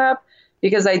bring that up,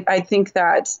 because I think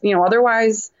that,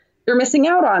 otherwise they're missing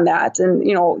out on that. And,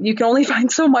 you can only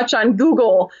find so much on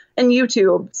Google and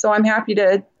YouTube. So I'm happy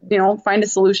to, find a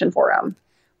solution for them.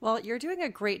 Well, you're doing a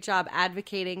great job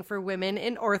advocating for women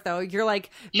in ortho. You're like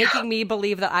making me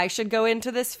believe that I should go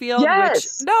into this field.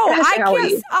 Yes. I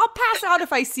can't. I'll pass out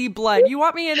if I see blood. You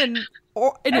want me in an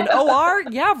OR?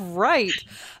 Yeah, right.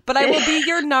 But I will be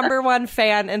your number one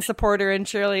fan and supporter and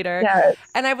cheerleader. Yes.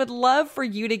 And I would love for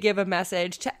you to give a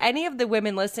message to any of the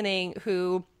women listening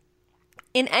who,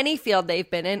 in any field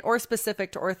they've been in or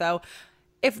specific to ortho,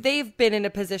 if they've been in a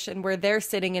position where they're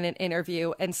sitting in an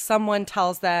interview and someone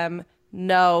tells them,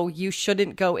 no, you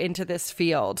shouldn't go into this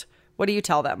field, what do you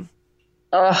tell them?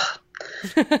 Ugh,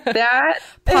 that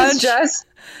is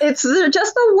it's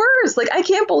just the worst. Like, I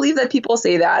can't believe that people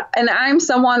say that. And I'm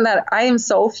someone that I am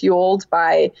so fueled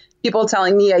by people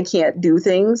telling me I can't do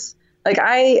things. Like,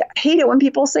 I hate it when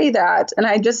people say that. And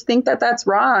I just think that that's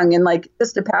wrong. And like,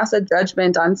 just to pass a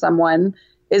judgment on someone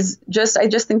I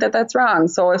just think that that's wrong.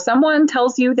 So if someone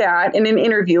tells you that in an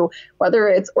interview, whether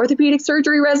it's orthopedic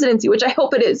surgery residency, which I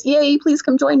hope it is, yay, please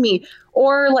come join me.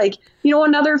 Or like,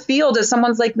 another field, if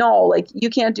someone's like, no, like you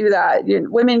can't do that.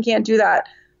 Women can't do that.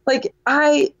 Like,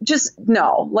 I just,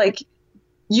 no, like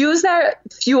use that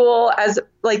fuel as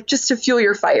like, just to fuel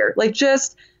your fire. Like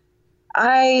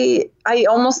I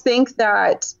almost think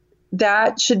that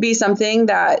should be something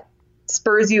that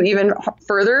spurs you even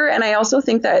further. And I also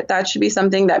think that should be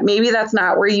something that maybe that's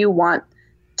not where you want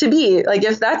to be. Like,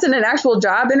 if that's in an actual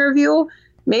job interview,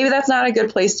 maybe that's not a good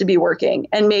place to be working.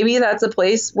 And maybe that's a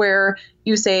place where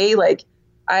you say, like,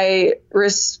 I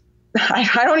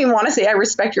don't even want to say I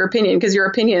respect your opinion, because your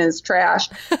opinion is trash.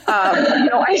 I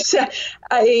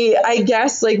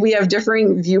guess like we have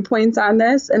differing viewpoints on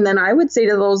this. And then I would say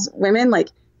to those women, like,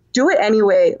 do it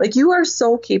anyway. Like, you are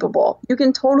so capable. You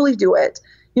can totally do it.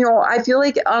 I feel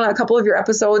like on a couple of your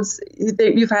episodes,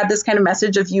 you've had this kind of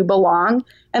message of you belong.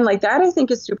 And like that, I think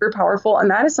is super powerful.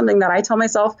 And that is something that I tell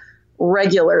myself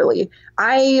regularly.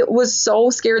 I was so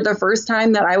scared the first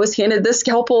time that I was handed this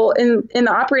scalpel in the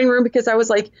operating room, because I was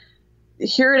like,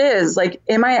 here it is. Like,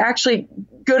 am I actually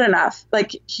good enough?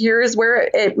 Like, here is where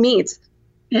it meets.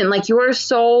 And like, you are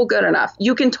so good enough.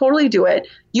 You can totally do it.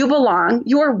 You belong.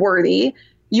 You are worthy.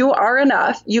 You are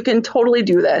enough. You can totally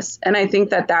do this. And I think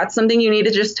that that's something you need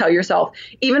to just tell yourself.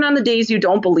 Even on the days you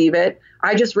don't believe it,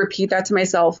 I just repeat that to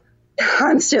myself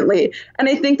constantly. And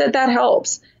I think that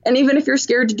helps. And even if you're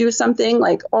scared to do something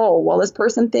like, oh, well, this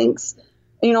person thinks,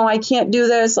 I can't do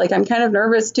this. Like, I'm kind of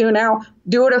nervous too now.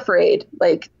 Do it afraid.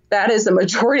 Like, that is the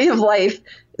majority of life,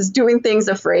 is doing things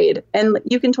afraid. And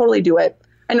you can totally do it.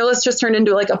 I know this just turned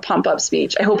into like a pump up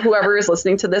speech. I hope whoever is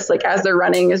listening to this, like as they're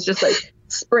running, is just like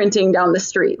sprinting down the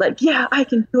street. Like, yeah, I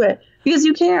can do it, because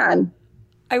you can.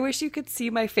 I wish you could see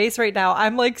my face right now.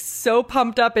 I'm like so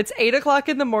pumped up. It's 8:00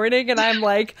 in the morning and I'm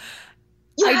like,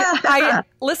 yeah.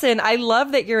 Listen, I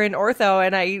love that you're in ortho,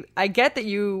 and I get that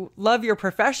you love your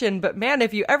profession, but man,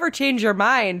 if you ever change your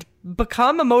mind,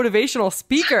 become a motivational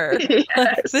speaker. Yes,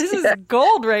 like, this is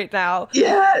gold right now.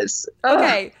 Yes.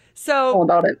 Okay. So all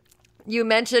about it. You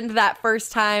mentioned that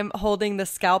first time holding the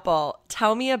scalpel.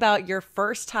 Tell me about your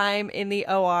first time in the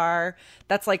OR.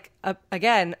 That's like,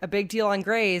 again, a big deal on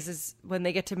Grays is when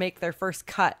they get to make their first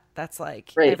cut. That's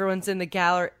like Everyone's in the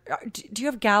gallery. Do you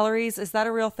have galleries? Is that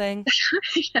a real thing?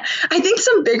 I think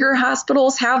some bigger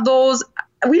hospitals have those.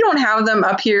 We don't have them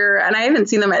up here, and I haven't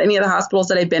seen them at any of the hospitals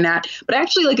that I've been at. But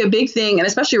actually, like a big thing, and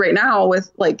especially right now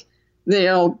with like,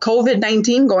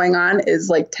 COVID-19 going on, is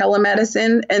like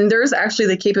telemedicine. And there's actually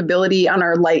the capability on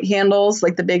our light handles,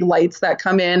 like the big lights that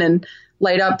come in and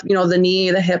light up, the knee,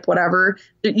 the hip, whatever.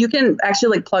 You can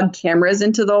actually like plug cameras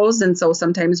into those. And so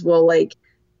sometimes we'll like,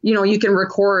 you can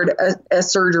record a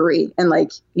surgery and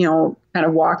like, kind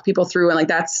of walk people through. And like,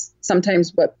 that's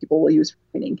sometimes what people will use for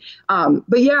training.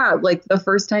 But yeah, like the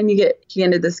first time you get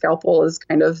handed the scalpel is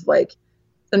kind of like,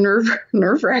 the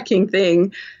nerve-wracking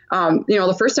thing.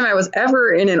 The first time I was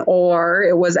ever in an OR,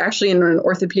 it was actually in an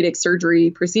orthopedic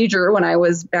surgery procedure when I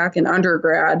was back in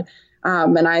undergrad.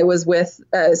 And I was with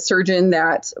a surgeon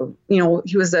that,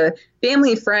 he was a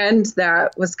family friend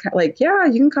that was kind of like, yeah,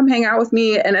 you can come hang out with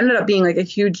me, and ended up being like a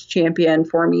huge champion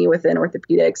for me within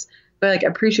orthopedics. But like, I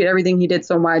appreciate everything he did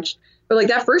so much. But like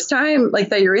that first time, like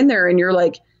that you're in there and you're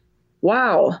like,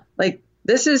 wow, like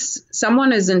this is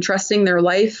someone is entrusting their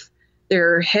life,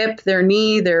 their hip, their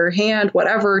knee, their hand,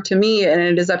 whatever to me. And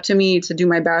it is up to me to do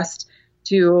my best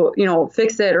to,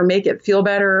 fix it or make it feel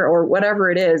better or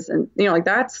whatever it is. And, like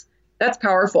that's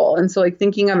powerful. And so like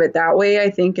thinking of it that way, I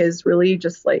think is really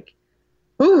just like,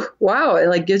 ooh, wow. It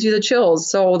like gives you the chills.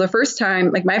 So the first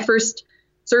time, like my first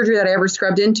surgery that I ever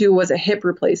scrubbed into was a hip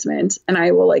replacement, and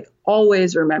I will like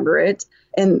always remember it.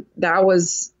 And that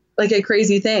was like a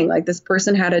crazy thing. Like this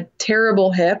person had a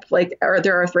terrible hip, like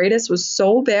their arthritis was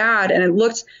so bad, and it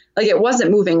looked like it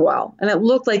wasn't moving well, and it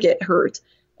looked like it hurt.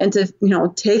 And to,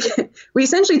 we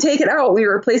essentially take it out. We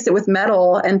replaced it with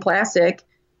metal and plastic,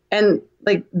 and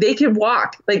like they could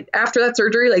walk. Like after that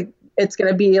surgery, like it's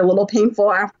going to be a little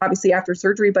painful, obviously after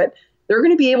surgery, but they're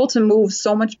going to be able to move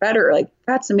so much better. Like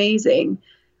that's amazing.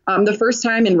 The first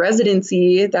time in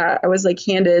residency that I was like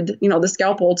handed, the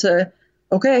scalpel to,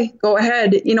 okay, go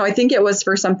ahead. I think it was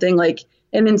for something like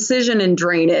an incision and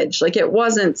drainage. Like it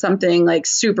wasn't something like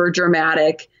super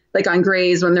dramatic, like on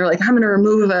Grey's when they're like, I'm going to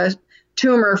remove a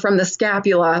tumor from the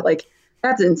scapula. Like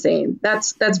that's insane.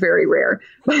 That's very rare.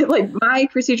 But like my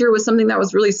procedure was something that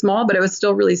was really small, but it was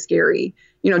still really scary,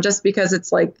 just because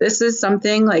it's like, this is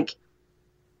something like,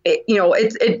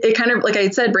 it kind of, like I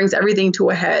said, brings everything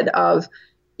to a head of,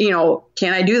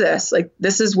 can I do this? Like,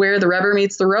 this is where the rubber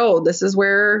meets the road. This is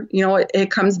where,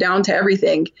 it comes down to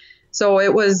everything. So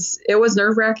it was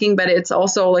nerve wracking, but it's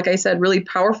also, like I said, really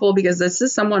powerful because this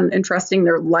is someone entrusting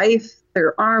their life,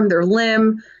 their arm, their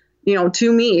limb,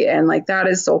 to me. And like, that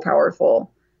is so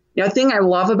powerful. The thing I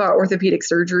love about orthopedic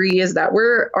surgery is that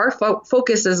our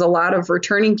focus is a lot of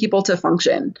returning people to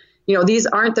function. These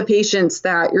aren't the patients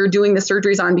that you're doing the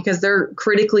surgeries on because they're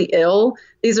critically ill.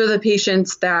 These are the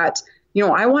patients that,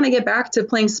 I want to get back to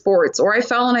playing sports, or I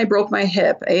fell and I broke my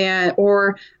hip,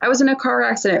 or I was in a car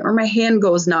accident, or my hand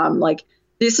goes numb. Like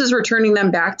this is returning them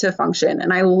back to function.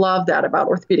 And I love that about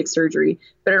orthopedic surgery,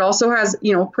 but it also has,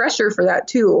 pressure for that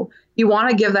too. You want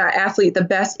to give that athlete the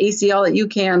best ACL that you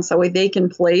can so they can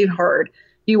play hard.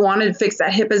 You want to fix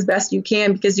that hip as best you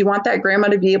can because you want that grandma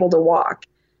to be able to walk.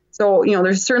 So,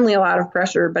 there's certainly a lot of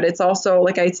pressure, but it's also,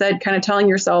 like I said, kind of telling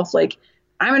yourself, like,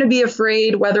 I'm going to be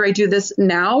afraid whether I do this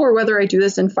now or whether I do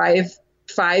this in five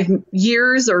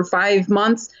years or 5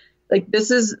 months. Like,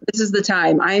 this is the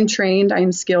time. I'm trained.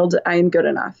 I'm skilled. I'm good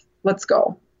enough. Let's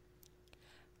go.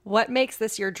 What makes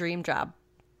this your dream job?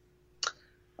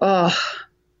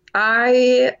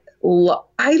 I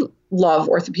love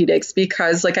orthopedics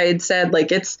because, like I had said,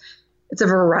 like it's a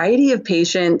variety of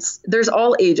patients. There's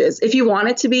all ages. If you want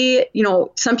it to be,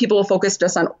 some people will focus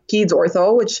just on peds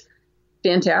ortho, which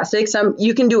fantastic.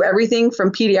 You can do everything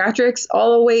from pediatrics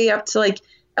all the way up to like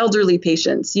elderly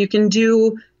patients. You can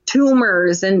do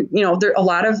tumors and, there a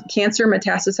lot of cancer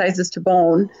metastasizes to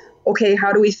bone. Okay,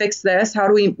 how do we fix this? How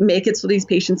do we make it so these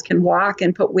patients can walk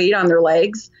and put weight on their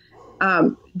legs?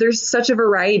 There's such a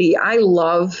variety. I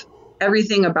love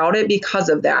everything about it because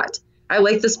of that. I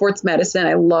like the sports medicine.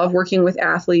 I love working with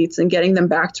athletes and getting them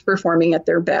back to performing at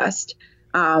their best.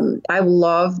 I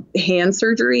love hand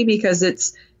surgery because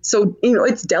it's so,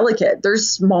 it's delicate. There's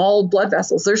small blood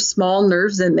vessels. There's small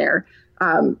nerves in there.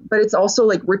 But it's also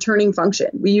like returning function.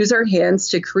 We use our hands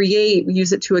to create. We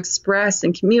use it to express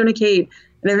and communicate.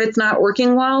 And if it's not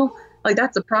working well, like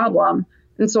that's a problem.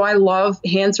 And so I love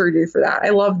hand surgery for that. I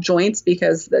love joints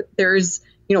because there's,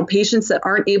 patients that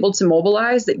aren't able to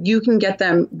mobilize, that you can get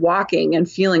them walking and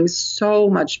feeling so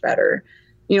much better.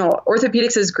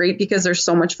 Orthopedics is great because there's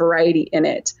so much variety in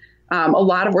it. A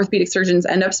lot of orthopedic surgeons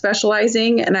end up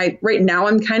specializing. And right now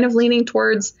I'm kind of leaning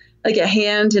towards like a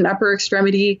hand and upper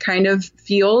extremity kind of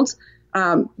field.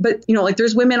 But, like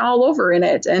there's women all over in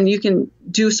it and you can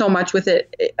do so much with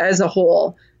it as a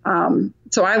whole.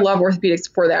 So I love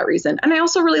orthopedics for that reason. And I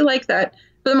also really like that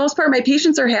for the most part, my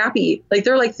patients are happy. Like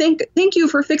they're like, thank you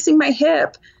for fixing my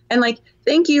hip. And like,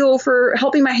 thank you for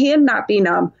helping my hand not be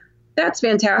numb. That's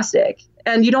fantastic.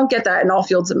 And you don't get that in all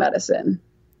fields of medicine.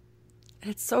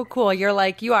 It's so cool. You're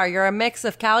a mix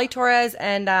of Callie Torres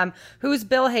and who's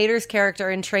Bill Hader's character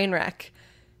in Trainwreck?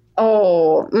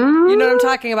 Oh, you know what I'm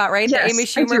talking about, right? Yes, the Amy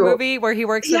Schumer movie where he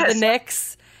works with the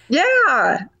Knicks.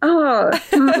 Yeah.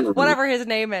 Oh, Whatever his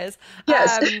name is.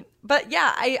 yes. But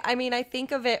yeah, I mean, I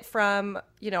think of it from,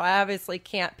 I obviously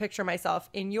can't picture myself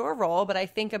in your role, but I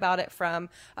think about it from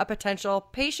a potential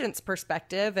patient's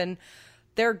perspective, and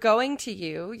they're going to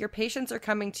you, your patients are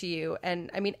coming to you. And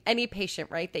I mean, any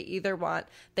patient, right? They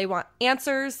want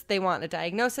answers, they want a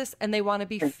diagnosis, and they want to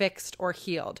be fixed or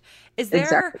healed. Is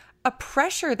there a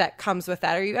pressure that comes with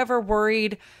that? Are you ever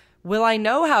worried, will I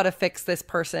know how to fix this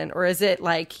person? Or is it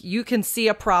like you can see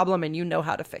a problem and you know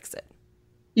how to fix it?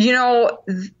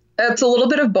 It's a little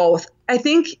bit of both. I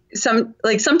think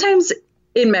sometimes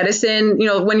in medicine,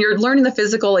 when you're learning the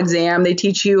physical exam, they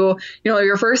teach you,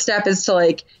 your first step is to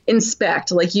like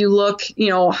inspect, like you look,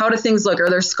 how do things look? Are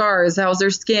there scars? How's their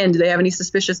skin? Do they have any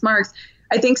suspicious marks?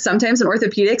 I think sometimes in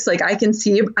orthopedics, like I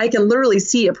can literally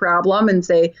see a problem and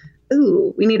say,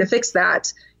 ooh, we need to fix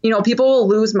that. People will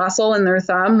lose muscle in their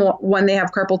thumb when they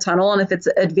have carpal tunnel. And if it's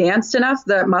advanced enough,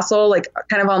 the muscle, like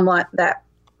kind of on that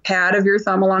pad of your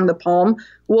thumb along the palm,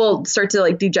 will start to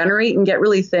like degenerate and get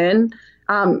really thin.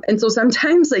 And so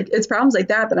sometimes like it's problems like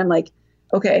that I'm like,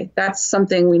 okay, that's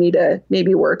something we need to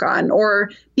maybe work on.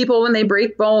 Or people, when they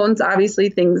break bones, obviously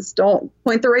things don't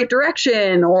point the right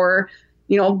direction, or,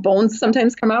 bones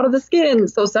sometimes come out of the skin.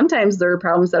 So sometimes there are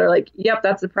problems that are like, yep,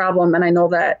 that's a problem. And I know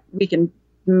that we can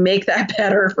make that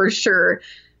better for sure.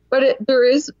 But there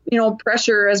is,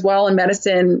 pressure as well in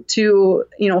medicine to,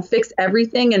 fix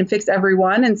everything and fix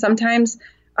everyone. And sometimes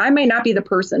I may not be the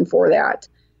person for that.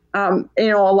 A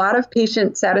lot of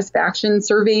patient satisfaction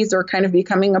surveys are kind of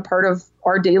becoming a part of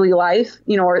our daily life.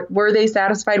 Were they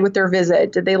satisfied with their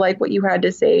visit? Did they like what you had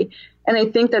to say? And I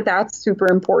think that that's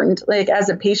super important. Like as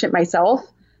a patient myself,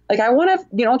 like I want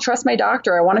to, trust my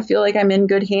doctor. I want to feel like I'm in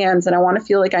good hands, and I want to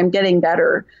feel like I'm getting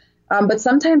better. But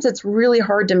sometimes it's really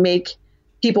hard to make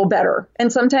people better.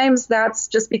 And sometimes that's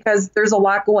just because there's a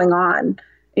lot going on,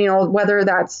 whether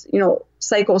that's,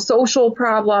 psychosocial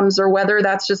problems, or whether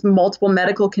that's just multiple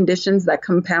medical conditions that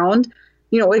compound,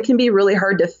 it can be really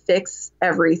hard to fix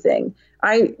everything.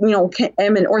 I,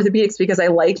 am in orthopedics because I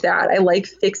like that. I like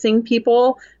fixing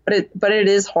people, but it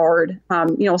is hard.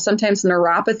 Sometimes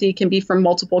neuropathy can be from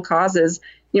multiple causes.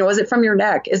 Is it from your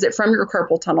neck? Is it from your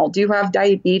carpal tunnel? Do you have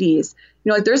diabetes?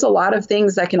 There's a lot of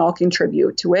things that can all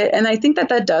contribute to it. And I think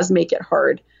that does make it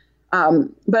hard.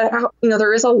 But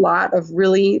there is a lot of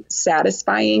really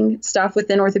satisfying stuff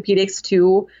within orthopedics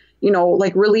too,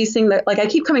 like releasing like I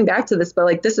keep coming back to this, but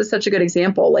like, this is such a good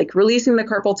example, like releasing the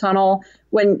carpal tunnel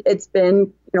when it's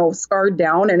been, scarred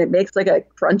down and it makes like a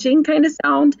crunching kind of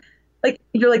sound. Like,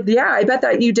 you're like, yeah, I bet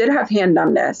that you did have hand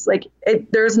numbness. Like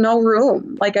there's no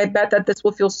room. Like, I bet that this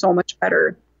will feel so much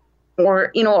better.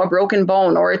 Or, a broken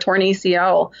bone or a torn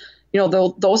ACL.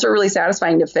 Those are really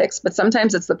satisfying to fix, but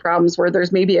sometimes it's the problems where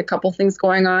there's maybe a couple things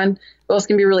going on. Those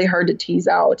can be really hard to tease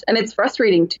out. And it's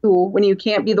frustrating too, when you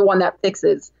can't be the one that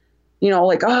fixes,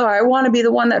 like, oh, I want to be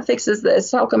the one that fixes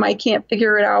this. How come I can't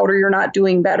figure it out, or you're not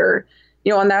doing better?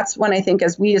 And that's when I think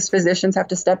as physicians have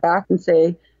to step back and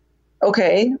say,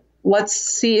 okay, let's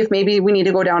see if maybe we need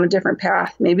to go down a different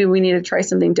path. Maybe we need to try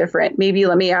something different. Maybe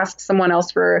let me ask someone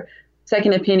else for a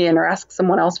second opinion, or ask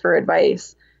someone else for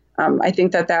advice. I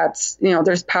think that's,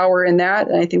 there's power in that.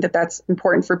 And I think that that's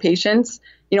important for patients.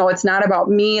 It's not about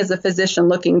me as a physician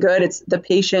looking good. It's the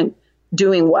patient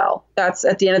doing well. That's,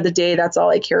 at the end of the day, that's all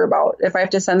I care about. If I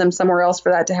have to send them somewhere else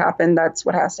for that to happen, that's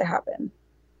what has to happen.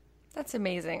 That's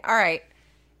amazing. All right.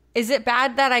 Is it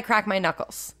bad that I crack my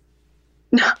knuckles?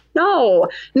 No,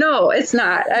 it's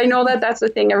not. I know that that's the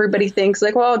thing everybody thinks,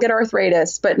 like, well, I'll get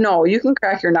arthritis, but no, you can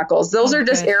crack your knuckles. Those are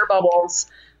just air bubbles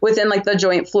within like the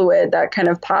joint fluid that kind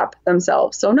of pop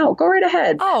themselves. So no, go right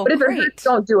ahead. Oh, but if it hurts,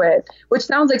 don't do it, which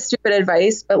sounds like stupid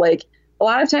advice, but like a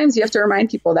lot of times you have to remind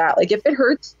people that, like, if it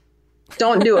hurts,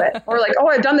 don't do it. Or like, oh,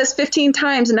 I've done this 15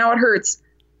 times and now it hurts.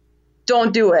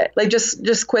 Don't do it. Like,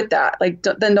 just quit that. Like,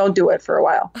 then don't do it for a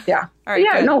while. Yeah. All right.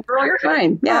 Yeah. Good. No, girl, you're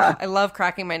fine. Yeah. Oh, I love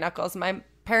cracking my knuckles. My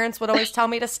parents would always tell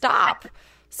me to stop.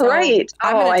 So right.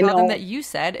 I'm going to tell them that you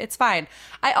said it's fine.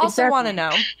 I also want to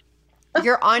know,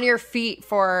 you're on your feet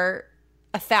for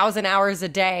 1,000 hours a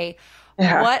day.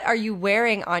 Yeah. What are you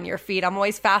wearing on your feet? I'm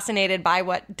always fascinated by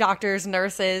what doctors,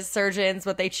 nurses, surgeons,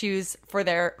 what they choose for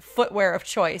their footwear of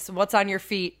choice. What's on your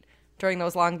feet during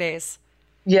those long days?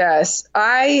 Yes.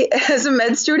 As a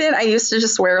med student, I used to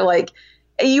just wear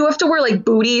you have to wear like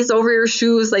booties over your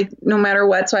shoes, like no matter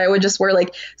what. So I would just wear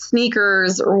like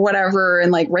sneakers or whatever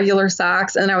and like regular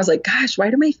socks. And I was like, gosh,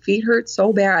 why do my feet hurt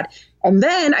so bad? And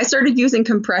then I started using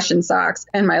compression socks,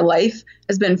 and my life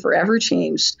has been forever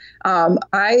changed.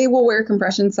 I will wear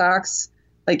compression socks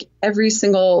like every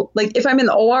single, like if I'm in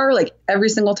the OR, like every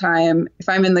single time. If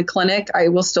I'm in the clinic, I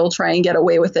will still try and get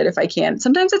away with it if I can.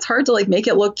 Sometimes it's hard to like make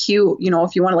it look cute, you know,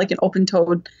 if you want like an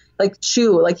open-toed like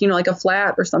shoe, like, you know, like a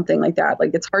flat or something like that.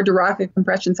 Like it's hard to rock a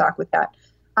compression sock with that.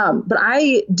 But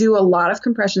I do a lot of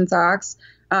compression socks.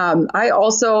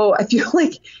 I feel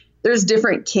like there's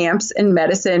different camps in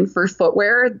medicine for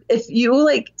footwear. If you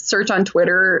like search on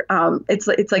Twitter,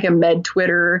 it's like a med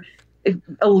Twitter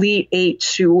Elite 8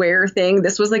 shoe wear thing.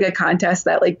 This was like a contest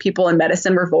that like people in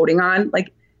medicine were voting on,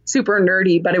 like super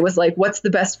nerdy, but it was like, what's the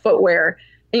best footwear?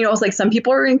 And, you know, it's like some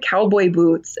people are in cowboy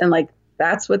boots and like,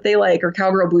 that's what they like, or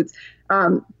cowgirl boots.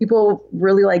 People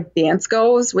really like dance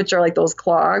goes, which are like those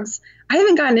clogs. I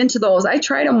haven't gotten into those. I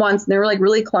tried them once and they were like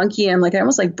really clunky and like I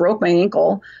almost like broke my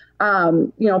ankle.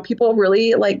 You know, people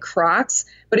really like Crocs,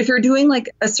 but if you're doing like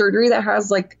a surgery that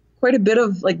has like quite a bit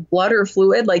of like blood or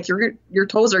fluid, like your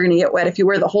toes are going to get wet if you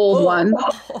wear the whole one.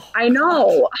 I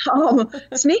know.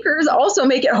 Sneakers also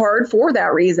make it hard for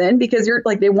that reason, because you're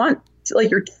like, they want like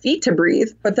your feet to breathe,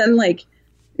 but then like,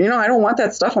 you know, I don't want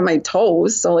that stuff on my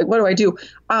toes. So like, what do?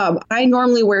 I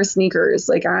normally wear sneakers.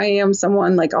 Like I am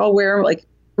someone like I'll wear like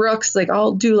Brooks, like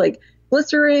I'll do like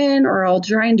glycerin, or I'll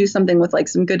try and do something with like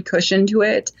some good cushion to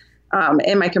it.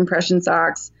 And my compression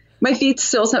socks. My feet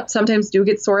still sometimes do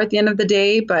get sore at the end of the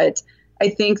day, but I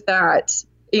think that,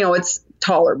 you know, it's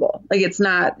tolerable. Like it's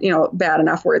not, you know, bad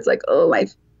enough where it's like, oh, my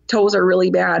toes are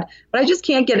really bad, but I just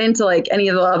can't get into like any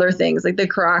of the other things like the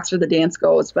Crocs or the dance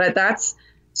goes, but that's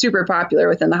super popular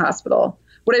within the hospital.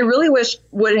 What I really wish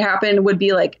would happen would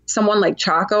be like someone like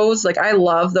Chacos. Like I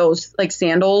love those like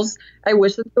sandals. I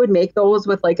wish that they would make those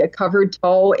with like a covered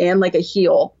toe and like a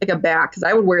heel, like a back, because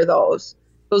I would wear those.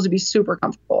 Those would be super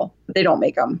comfortable. They don't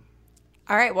make them.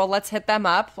 All right, well, let's hit them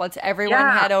up. Let's everyone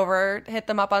head over, hit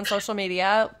them up on social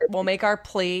media. We'll make our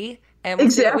plea and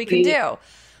we'll see what we can do.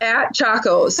 At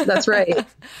Chacos, that's right.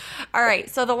 All right,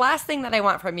 so the last thing that I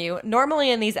want from you,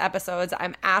 normally in these episodes,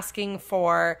 I'm asking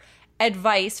for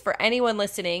advice for anyone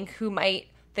listening who might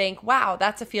think, wow,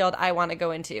 that's a field I want to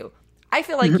go into. I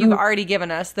feel like you've already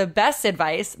given us the best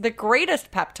advice, the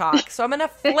greatest pep talk, so I'm going to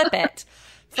flip it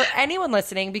for anyone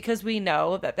listening, because we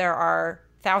know that there are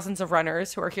thousands of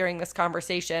runners who are hearing this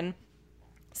conversation.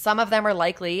 Some of them are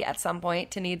likely at some point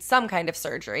to need some kind of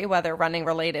surgery, whether running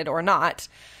related or not.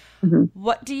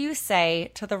 What do you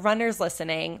say to the runners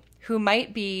listening who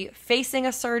might be facing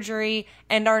a surgery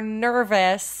and are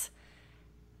nervous?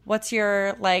 What's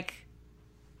your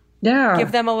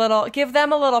give them a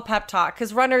little pep talk,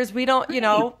 because runners, we don't, you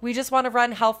know, we just want to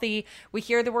run healthy. We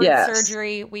hear the word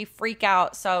surgery, we freak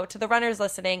out. So to the runners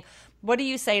listening, what do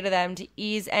you say to them to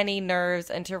ease any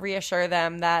nerves and to reassure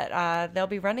them that they'll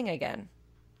be running again?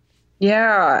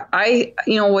 Yeah,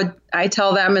 what I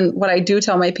tell them and what I do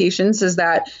tell my patients is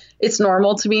that it's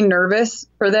normal to be nervous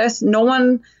for this. No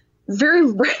one, very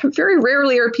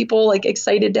rarely are people like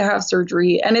excited to have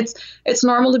surgery, and it's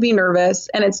normal to be nervous,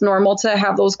 and it's normal to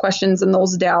have those questions and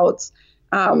those doubts.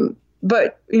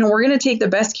 But, you know, we're going to take the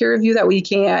best care of you that we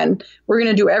can. We're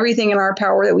going to do everything in our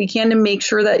power that we can to make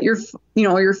sure that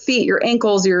your feet, your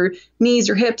ankles, your knees,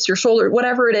 your hips, your shoulder,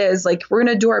 whatever it is, like we're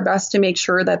going to do our best to make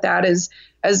sure that that is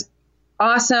as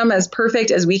awesome, as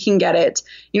perfect as we can get it.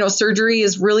 You know, surgery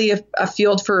is really a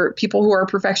field for people who are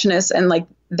perfectionists, and like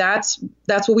that's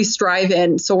what we strive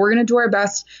in. So we're going to do our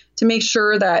best to make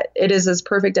sure that it is as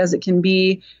perfect as it can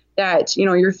be, that, you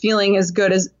know, you're feeling as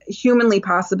good as humanly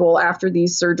possible after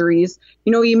these surgeries.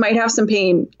 You know, you might have some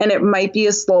pain and it might be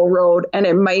a slow road and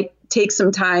it might take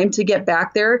some time to get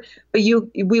back there, but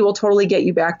we will totally get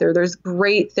you back there. There's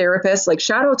great therapists. Like,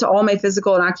 shout out to all my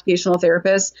physical and occupational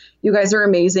therapists. You guys are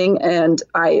amazing, and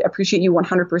I appreciate you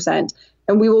 100%.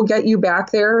 And we will get you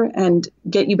back there and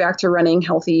get you back to running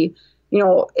healthy. You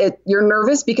know, you're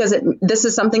nervous because this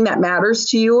is something that matters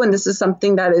to you, and this is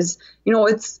something that is, you know,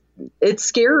 it's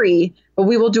scary, but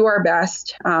we will do our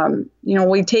best. You know,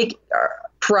 we take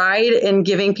pride in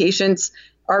giving patients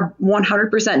our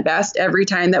 100% best every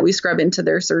time that we scrub into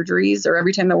their surgeries, or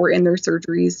every time that we're in their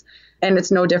surgeries, and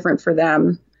it's no different for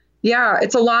them. Yeah,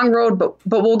 it's a long road, but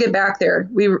we'll get back there.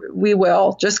 We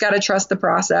will. Just got to trust the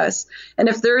process. And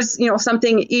if there's, you know,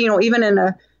 something, you know, even in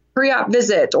a pre-op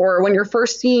visit, or when you're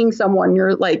first seeing someone,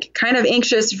 you're like kind of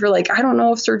anxious, if you're like, I don't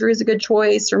know if surgery is a good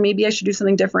choice, or maybe I should do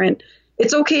something different.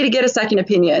 It's okay to get a second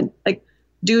opinion. Like,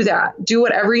 do that. Do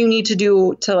whatever you need to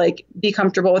do to like be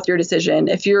comfortable with your decision.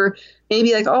 If you're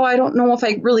maybe like, oh, I don't know if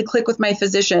I really click with my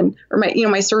physician or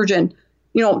my surgeon,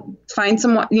 you know, find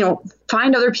someone, you know,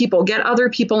 find other people, get other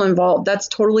people involved. That's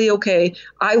totally okay.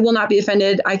 I will not be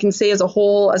offended. I can say as a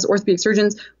whole, as orthopedic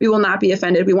surgeons, we will not be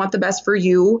offended. We want the best for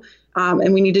you.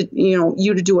 And we need to, you know,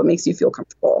 you to do what makes you feel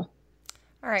comfortable.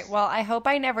 All right. Well, I hope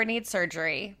I never need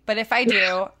surgery. But if I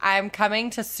do, I'm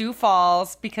coming to Sioux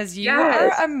Falls because you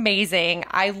are amazing.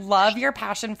 I love your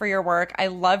passion for your work. I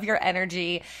love your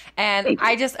energy. And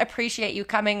I just appreciate you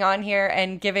coming on here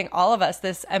and giving all of us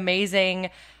this amazing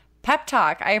pep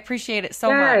talk. I appreciate it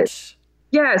so much.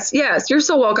 Yes, you're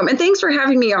so welcome. And thanks for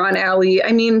having me on, Allie.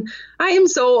 I mean, I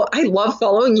love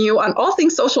following you on all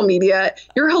things social media.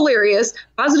 You're hilarious.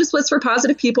 Positive splits for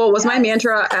positive people was my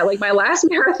mantra at like my last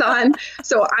marathon.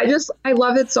 So I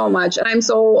love it so much. And I'm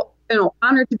so,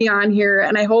 honored to be on here.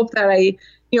 And I hope that I,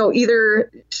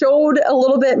 either showed a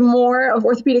little bit more of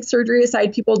orthopedic surgery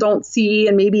aside people don't see,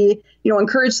 and maybe,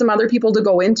 encourage some other people to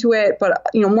go into it. But,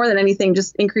 more than anything,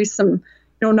 just increase some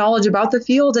knowledge about the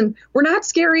field. And we're not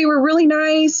scary. We're really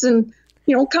nice. And,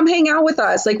 come hang out with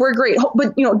us. Like, we're great.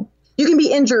 But, you can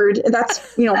be injured. And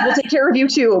that's, we'll take care of you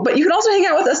too. But you can also hang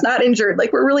out with us not injured.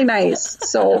 Like, we're really nice.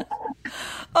 So.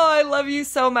 Oh, I love you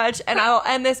so much. And I'll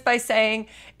end this by saying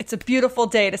it's a beautiful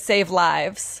day to save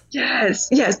lives. Yes.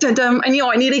 Dun, dun. And,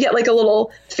 I need to get like a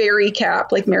little fairy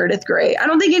cap like Meredith Grey. I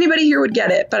don't think anybody here would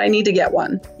get it, but I need to get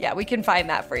one. Yeah, we can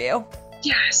find that for you.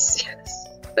 Yes.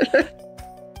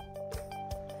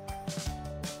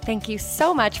 Thank you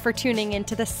so much for tuning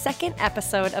into the second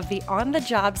episode of the On the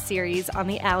Job series on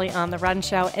the Allie on the Run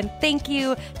show. And thank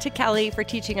you to Callie for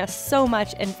teaching us so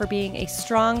much and for being a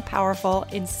strong, powerful,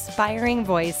 inspiring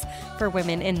voice for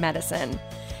women in medicine.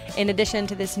 In addition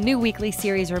to this new weekly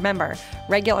series, remember,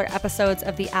 regular episodes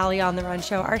of the Allie on the Run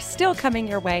show are still coming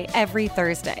your way every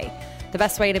Thursday. The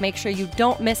best way to make sure you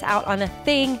don't miss out on a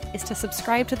thing is to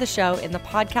subscribe to the show in the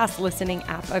podcast listening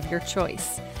app of your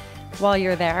choice. While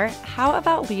you're there, how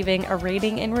about leaving a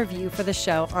rating and review for the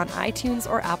show on iTunes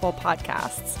or Apple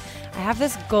Podcasts? I have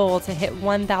this goal to hit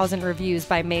 1,000 reviews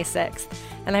by May 6th,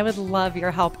 and I would love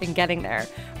your help in getting there.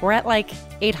 We're at like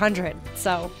 800,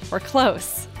 so we're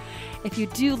close. If you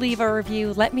do leave a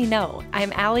review, let me know.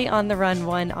 I'm Allie on the Run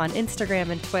 1 on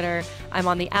Instagram and Twitter. I'm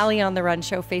on the Allie on the Run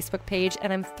Show Facebook page,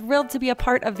 and I'm thrilled to be a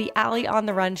part of the Allie on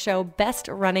the Run Show Best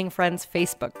Running Friends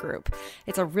Facebook group.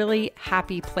 It's a really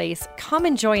happy place. Come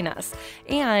and join us.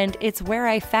 And it's where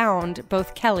I found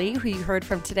both Kelly, who you heard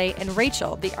from today, and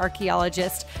Rachel, the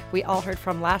archaeologist we all heard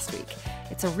from last week.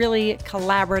 It's a really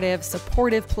collaborative,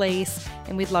 supportive place,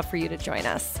 and we'd love for you to join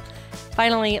us.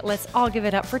 Finally, let's all give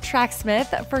it up for Tracksmith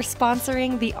for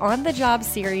sponsoring the On the Job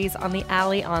series on the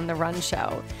Allie on the Run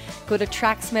show. Go to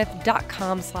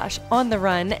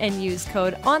tracksmith.com/ontherun and use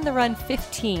code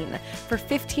ONTHERUN15 for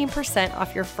 15%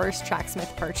 off your first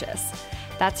Tracksmith purchase.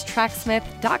 That's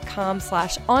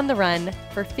tracksmith.com/ontherun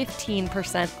for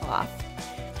 15% off.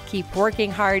 Keep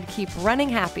working hard, keep running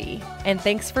happy, and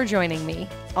thanks for joining me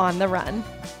on the run.